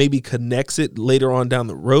something that maybe connects it later on down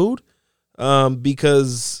the road,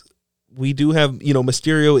 because we do have,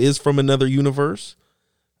 Mysterio is from another universe.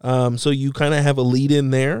 So you kind of have a lead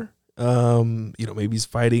in there. Maybe he's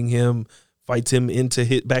fights him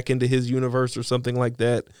back into his universe or something like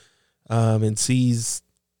that. And sees,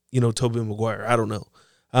 Tobey Maguire. I don't know.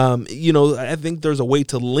 I think there's a way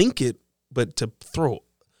to link it, but to throw,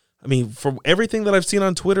 from everything that I've seen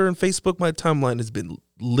on Twitter and Facebook, my timeline has been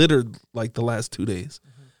littered like the last 2 days.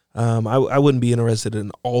 I wouldn't be interested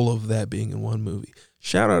in all of that being in one movie.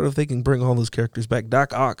 Shout out if they can bring all those characters back.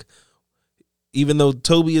 Doc Ock, even though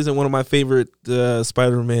Tobey isn't one of my favorite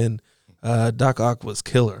Spider-Man, Doc Ock was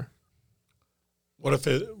killer. What if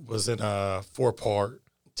it was in a 4-part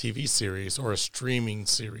TV series or a streaming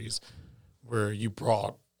series where you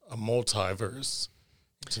brought a multiverse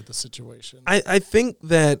into the situation? I think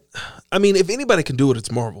that, if anybody can do it,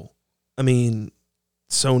 it's Marvel.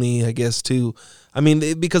 Sony, I guess, too.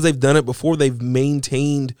 Because they've done it before, they've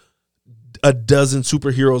maintained a dozen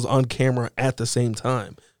superheroes on camera at the same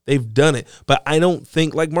time. They've done it. But I don't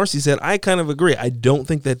think, like Marcy said, I kind of agree. I don't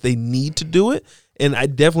think that they need to do it. And I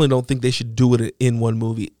definitely don't think they should do it in one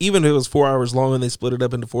movie. Even if it was 4 hours long and they split it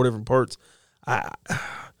up into 4 different parts,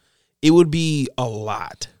 it would be a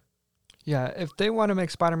lot. Yeah, if they want to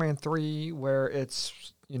make Spider-Man 3 where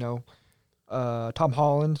it's, Tom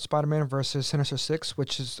Holland Spider-Man versus Sinister Six,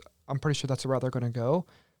 which is, I'm pretty sure that's the route they're going to go,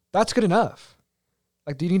 that's good enough.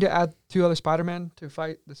 Like, do you need to add 2 other Spider-Men to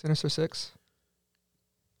fight the Sinister Six?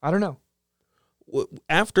 I don't know.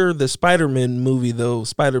 After the Spider-Man movie, though,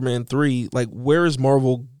 Spider-Man 3, like, where is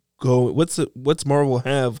Marvel going? What's Marvel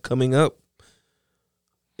have coming up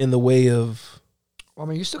in the way of...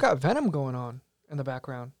 Well, you still got Venom going on in the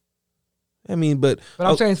background. But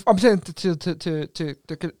I'm saying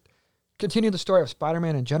to continue the story of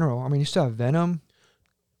Spider-Man in general. You still have Venom.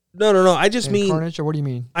 No. I just mean Carnage, or what do you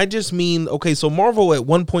mean? I just mean, okay, so Marvel at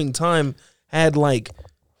one point in time had like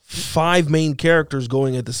 5 main characters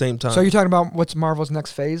going at the same time. So you're talking about what's Marvel's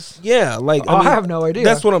next phase? Yeah, like I have no idea.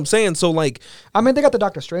 That's what I'm saying. So like, they got the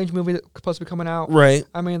Doctor Strange movie that's supposed to be coming out. Right.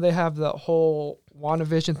 They have the whole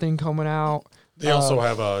WandaVision thing coming out. They also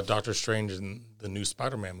have Doctor Strange in the new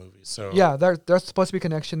Spider-Man movie. So yeah, there's supposed to be a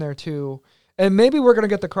connection there too, and maybe we're gonna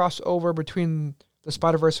get the crossover between the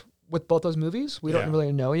Spider-Verse with both those movies. We don't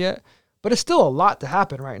really know yet, but it's still a lot to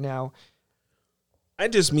happen right now. I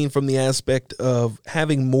just mean from the aspect of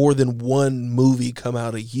having more than one movie come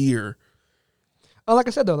out a year. Like I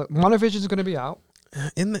said though, WandaVision is gonna be out.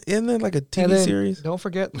 Isn't there like a TV series? Don't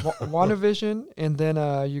forget WandaVision, and then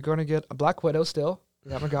you're gonna get a Black Widow still.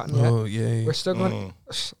 We haven't gotten yet. Oh yeah. We're still going.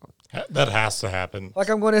 That has to happen. Like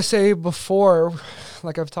I'm going to say before,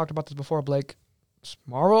 like I've talked about this before, Blake,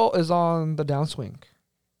 Marvel is on the downswing.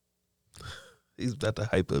 He's about to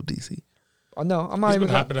hype up DC. No, I'm not He's even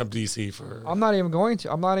been hyping up DC for. I'm not even going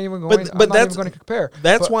to. I'm not even going to compare.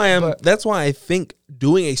 That's why I think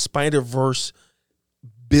doing a Spider-Verse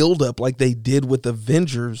build up like they did with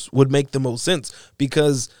Avengers would make the most sense,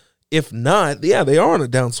 because if not, they are on a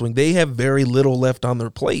downswing. They have very little left on their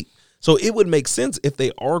plate. So it would make sense if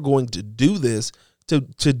they are going to do this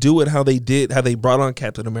to do it how they did, how they brought on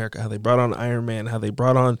Captain America, how they brought on Iron Man, how they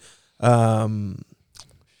brought on I mean,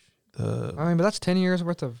 but that's 10 years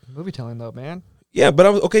worth of movie telling, though, man. yeah, but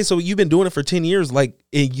okay, so you've been doing it for 10 years, like,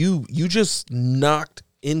 and you just knocked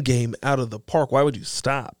Endgame out of the park. Why would you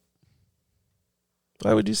stop?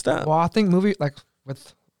 Why would you stop? Well, I think movie like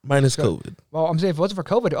with Minus go- COVID. well, I'm saying if it wasn't for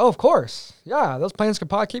COVID, oh, of course, yeah, those plans could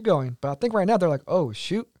probably keep going. But I think right now they're like, oh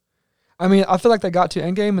shoot. I mean, I feel like they got to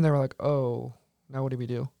Endgame and they were like, oh, now what do we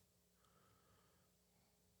do?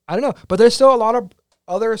 I don't know, but there's still a lot of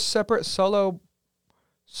other separate solo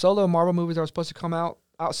Marvel movies that are supposed to come out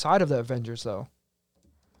outside of the Avengers, though.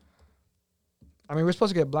 I mean, we're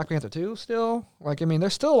supposed to get Black Panther 2 still. Like, I mean,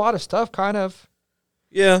 there's still a lot of stuff, kind of.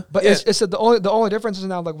 Yeah, But yeah. it's the only difference is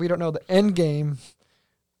now like we don't know the end game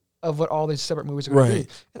of what all these separate movies are going to Right.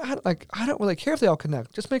 be. And I don't really care if they all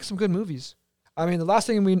connect. Just make some good movies. I mean, the last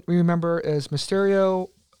thing we remember is Mysterio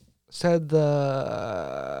said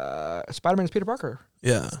the Spider-Man is Peter Parker.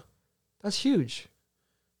 Yeah, That's huge.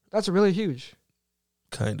 That's really huge.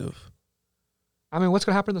 kind of. I mean, what's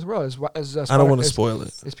going to happen in this world? Is I don't want to spoil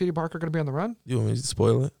it. Is Peter Parker going to be on the run? You want me to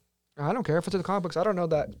spoil it? I don't care if it's in the comic books. I don't know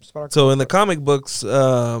that Spider. So in the comic books,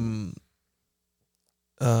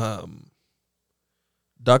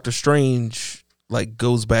 Doctor Strange like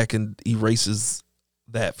goes back and erases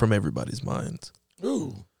that from everybody's minds.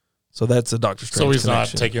 Ooh. So that's a Doctor Strange. So he's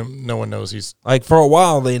connection. not taking. No one knows he's like for a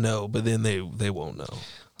while they know, but then they won't know.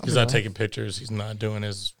 he's not taking pictures. He's not doing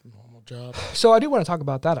his normal job. So I do want to talk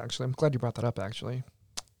about that, actually. I'm glad you brought that up, actually.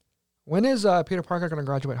 When is Peter Parker going to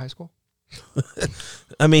graduate high school?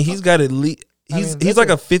 I mean, he's got at least he's that's like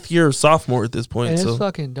a fifth year sophomore at this point. And So it's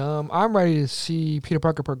fucking dumb. I'm ready to see Peter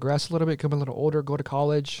Parker progress a little bit, become a little older, go to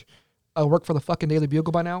college, work for the fucking Daily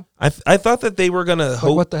Bugle by now. I thought that they were gonna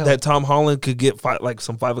hope what the hell? that Tom Holland could get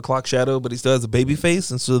some 5 o'clock shadow, but he still has a baby face,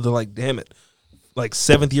 and so they're like, damn it, like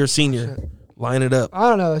 7th year senior, line it up. I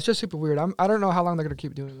don't know. It's just super weird. I don't know how long they're going to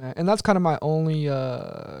keep doing that. And that's kind of my only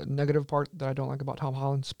negative part that I don't like about Tom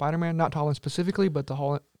Holland's Spider-Man. Not Holland specifically, but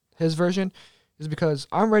his version, is because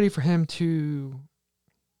I'm ready for him to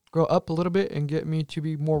grow up a little bit and get me to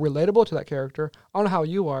be more relatable to that character. I don't know how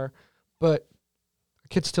you are, but a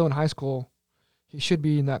kid's still in high school. He should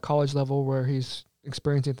be in that college level where he's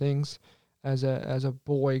experiencing things as a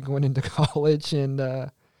boy going into college and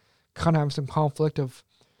kind of having some conflict of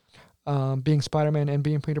being Spider-Man and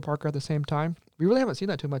being Peter Parker at the same time. We really haven't seen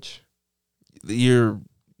that too much.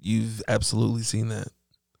 You've absolutely seen that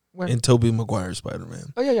When? in Tobey Maguire's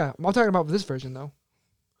Spider-Man. Oh yeah. I'm talking about this version though.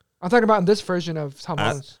 I'm talking about in this version of Tom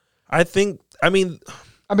Holland's. I mean,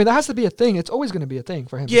 that has to be a thing. It's always going to be a thing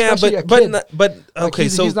for him. yeah, especially a but kid. but Like, okay,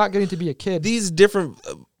 so he's not getting to be a kid. these different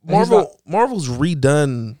he's Marvel's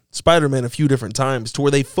redone Spider-Man a few different times to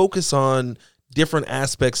where they focus on different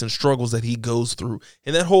aspects and struggles that he goes through,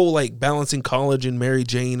 and that whole like balancing college and Mary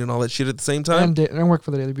Jane and all that shit at the same time. and work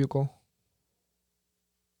for the Daily Bugle.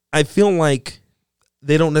 I feel like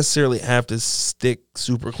they don't necessarily have to stick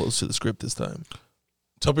super close to the script this time.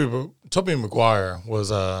 Tobey Maguire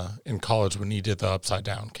was in college when he did the Upside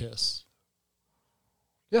Down Kiss.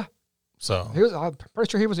 Yeah. So I'm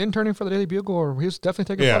pretty sure he was interning for the Daily Bugle, or he was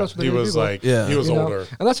definitely taking yeah, photos for the he Daily was Bugle. like Yeah. he was You know? older.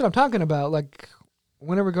 And that's what I'm talking about. Like,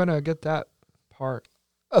 when are we going to get that part,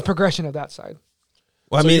 a progression of that side?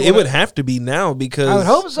 Well, So I mean, you it wanna- would have to be now because I would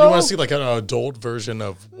hope so. You want to see like an adult version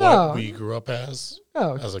of what No. we grew up as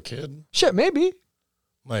No, a kid? shit, maybe.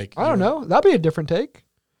 Like I don't know. That'd be a different take.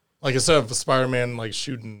 Like instead of Spider-Man like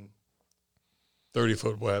shooting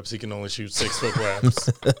 30-foot webs, he can only shoot 6-foot webs.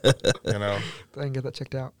 You know. I can get that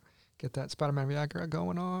checked out. Get that Spider-Man Viagra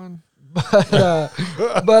going on. But no,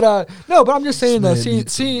 but I'm just saying though, man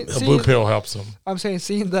seeing needs A blue pill helps him. I'm saying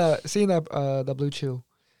seeing the Blue Chew,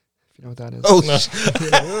 if you know what that is.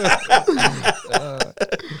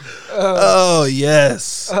 Oh,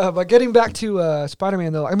 yes. But getting back to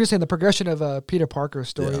Spider-Man though, I'm just saying the progression of Peter Parker's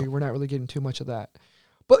story. Yeah. We're not really getting too much of that.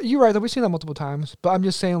 But you're right though, we've seen that multiple times. But I'm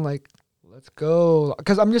just saying like, let's go,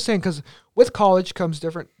 because I'm just saying because with college comes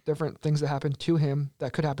different things that happen to him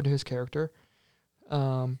that could happen to his character.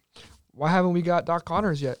 Why haven't we got Doc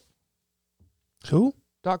Connors yet? Who?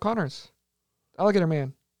 Doc Connors, Alligator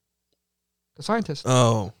Man, the scientist.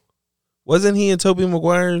 Oh, wasn't he in Tobey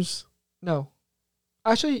Maguire's? No,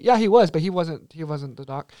 actually, yeah, he was, but he wasn't the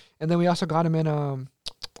Doc. And then we also got him in Andrew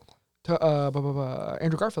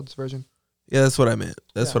Garfield's version. Yeah, that's what I meant.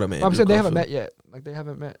 That's Yeah. what I meant. Well, I'm saying they haven't Garfield. met yet. Like they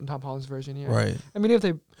haven't met in Tom Holland's version yet. Right. I mean, I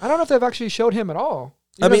don't know if they've actually showed him at all.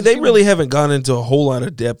 You I mean, haven't they seen really him. haven't gone into a whole lot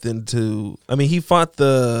of depth into. I mean, he fought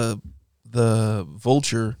the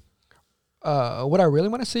Vulture. What I really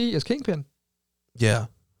want to see is Kingpin. Yeah,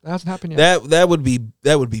 That hasn't happened yet. That would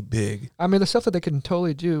be big. I mean, the stuff that they can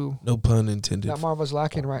totally do No pun intended. that Marvel's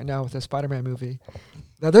lacking right now with the Spider-Man movie.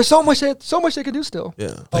 Now, there's so much they can do still.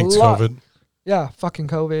 Yeah. Thanks, lot. COVID. Yeah, fucking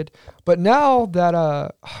COVID. But now that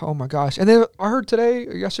oh my gosh. And then I heard today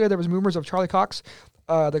or yesterday there was rumors of Charlie Cox,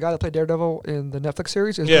 the guy that played Daredevil in the Netflix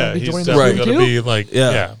series, is Yeah, going to be he's joining definitely this going to movie too. be like,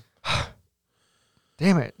 Yeah. yeah.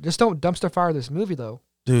 Damn it. Just don't dumpster fire this movie though.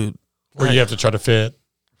 Dude. Where you have to try to fit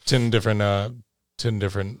 10 different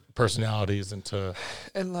personalities into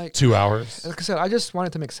And like 2 hours. I said, I just want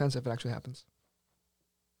it to make sense if it actually happens.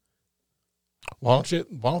 Why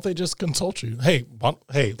don't they just consult you? Hey,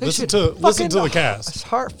 They listen should to fucking the cast.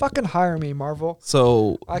 Fucking hire me, Marvel.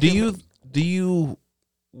 So I do can- you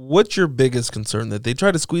what's your biggest concern, that they try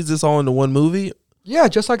to squeeze this all into one movie? Yeah,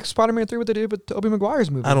 just like Spider-Man 3 what they did with Tobey Maguire's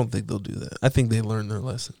movie. I don't think they'll do that. I think they learned their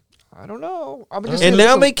lesson. I don't know. I'm just And saying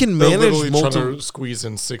now there's they can They're manage literally multiple. trying to squeeze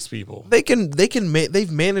in 6 people.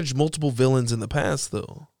 They've managed multiple villains in the past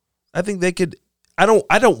though. I think they could. I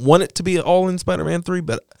don't want it to be all in Spider-Man 3,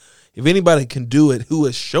 but if anybody can do it, who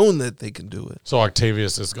has shown that they can do it? So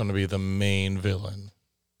Octavius is going to be the main villain.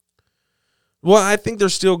 Well, I think they're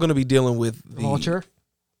still going to be dealing with the Vulture.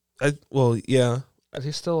 Yeah. Is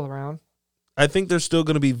he still around? I think they're still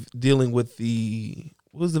going to be dealing with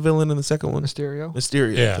what was the villain in the second one? Mysterio.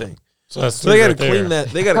 Mysterio Yeah. thing. So that's So they got to right clean there.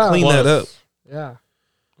 that. They got to clean that up. Yeah.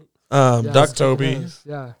 Um, Yeah. Doc, Toby.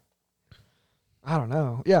 Yeah. I don't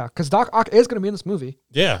know. Yeah, because Doc Ock is going to be in this movie.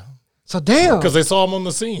 Yeah, So damn. because they saw him on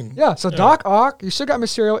the scene. Yeah. So Yeah. Doc Ock, you still got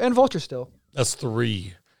Mysterio and Vulture still. That's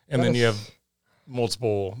 3. And That then is- you have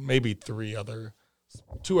multiple, maybe 2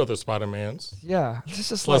 other Spider-Mans. Yeah. This is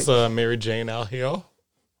just Plus like Mary Jane out here.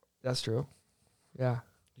 that's true. Yeah.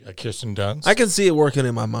 You got Kirsten Dunst. I can see it working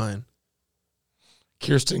in my mind.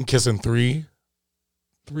 Kirsten kissing 3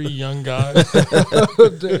 young guys.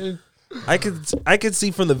 Dang. I could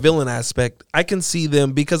see from the villain aspect. I can see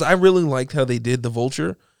them, because I really liked how they did the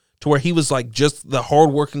Vulture, to where he was like just the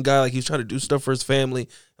hardworking guy, like he was trying to do stuff for his family,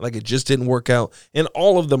 like it just didn't work out. And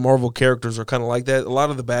all of the Marvel characters are kind of like that. A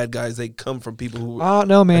lot of the bad guys, they come from people who,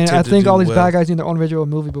 No, man. I attempt to think do all these well. bad guys need their own visual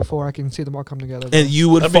movie before I can see them all come together. and you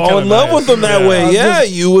would That'd be fall kinda in love nice. with them that Yeah. way. I'm Yeah,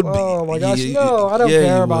 just- you would be. Oh my gosh, yeah, no, I don't yeah,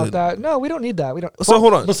 care you about would. that. No, we don't need that. We don't. So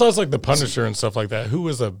hold on. Besides like the Punisher and stuff like that, who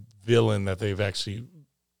is a villain that they've actually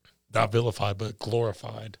not vilified but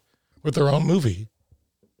glorified with their own movie?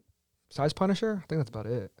 Besides Punisher, I think that's about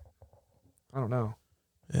it. I don't know.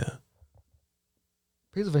 Yeah,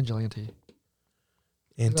 He's a vigilante.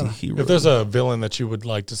 anti-hero. If there's a villain that you would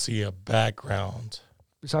like to see a background,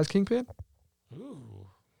 Besides Kingpin, ooh,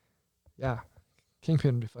 yeah,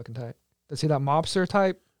 Kingpin would be fucking tight. To see that mobster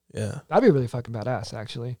type, yeah, that'd be really fucking badass.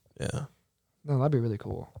 Actually, yeah. no, that'd be really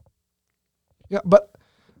cool. Yeah, but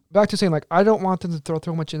back to saying, like, I don't want them to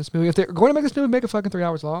throw much in this movie. If they're going to make this movie, make it fucking 3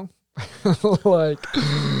 hours long. Like,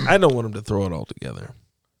 I don't want them to throw it all together.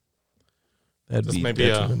 That'd This be may be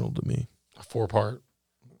a- detrimental to me. a 4-part,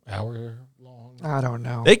 hour long. I don't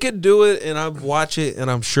know. They could do it, and I'd watch it, and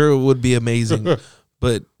I'm sure it would be amazing.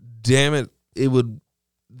 But damn it, it would.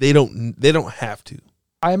 They don't have to.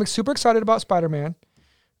 I am super excited about Spider-Man.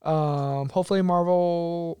 Hopefully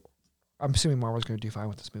Marvel. I'm assuming Marvel's going to do fine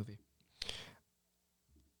with this movie.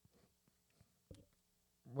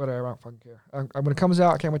 Whatever, I don't fucking care. When it comes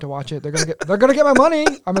out, I can't wait to watch it. They're gonna get my money.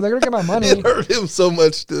 I mean, they're gonna get my money. It hurt him so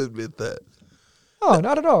much to admit that. No,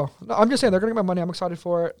 not at all. No, I'm just saying they're gonna get my money. I'm excited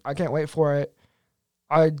for it. I can't wait for it.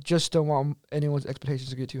 I just don't want anyone's expectations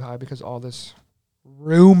to get too high because all this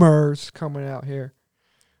rumors coming out here.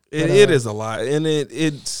 It is a lot, and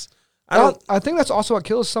it's. I think that's also what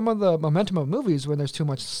kills some of the momentum of movies when there's too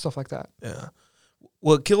much stuff like that. Yeah.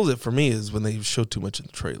 What kills it for me is when they show too much in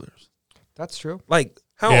the trailers. That's true. Like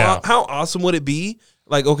how awesome would it be?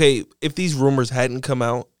 Like, okay, if these rumors hadn't come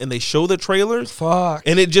out and they show the trailers, Fuck.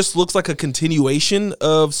 and it just looks like a continuation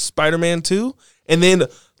of Spider-Man 2, and then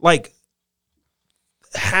like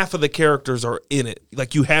half of the characters are in it.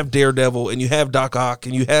 Like you have Daredevil and you have Doc Ock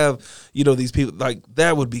and you have, these people, like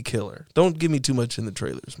that would be killer. Don't give me too much in the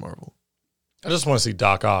trailers, Marvel. I just want to see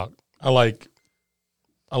Doc Ock. I like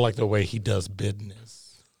the way he does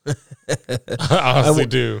business. I honestly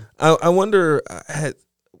do. I wonder,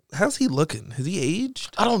 how's he looking? Has he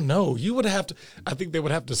aged? I don't know. You would have to. I think they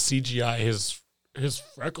would have to CGI his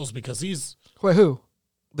freckles because he's Wait, who?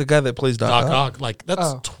 The guy that plays Doc Doc Ock? Ock. Like that's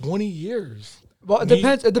Oh. 20 years. Well, it Me-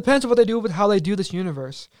 depends. It depends on what they do with how they do this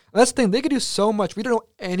universe. And that's the thing. They could do so much. We don't know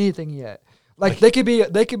anything yet. Like they could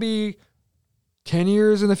be 10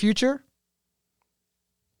 years in the future.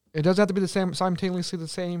 It doesn't have to be the same simultaneously the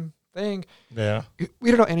same thing. Yeah.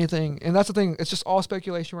 We don't know anything, and that's the thing. It's just all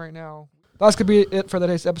speculation right now. That's going to be it for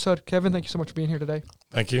today's episode. Kevin, thank you so much for being here today.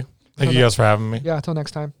 Thank you. Thank you guys for having me. Yeah, until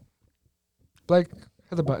next time. Blake,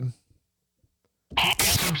 hit the button.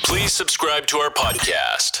 Please subscribe to our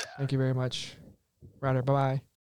podcast. Thank you very much. Ryder, bye-bye.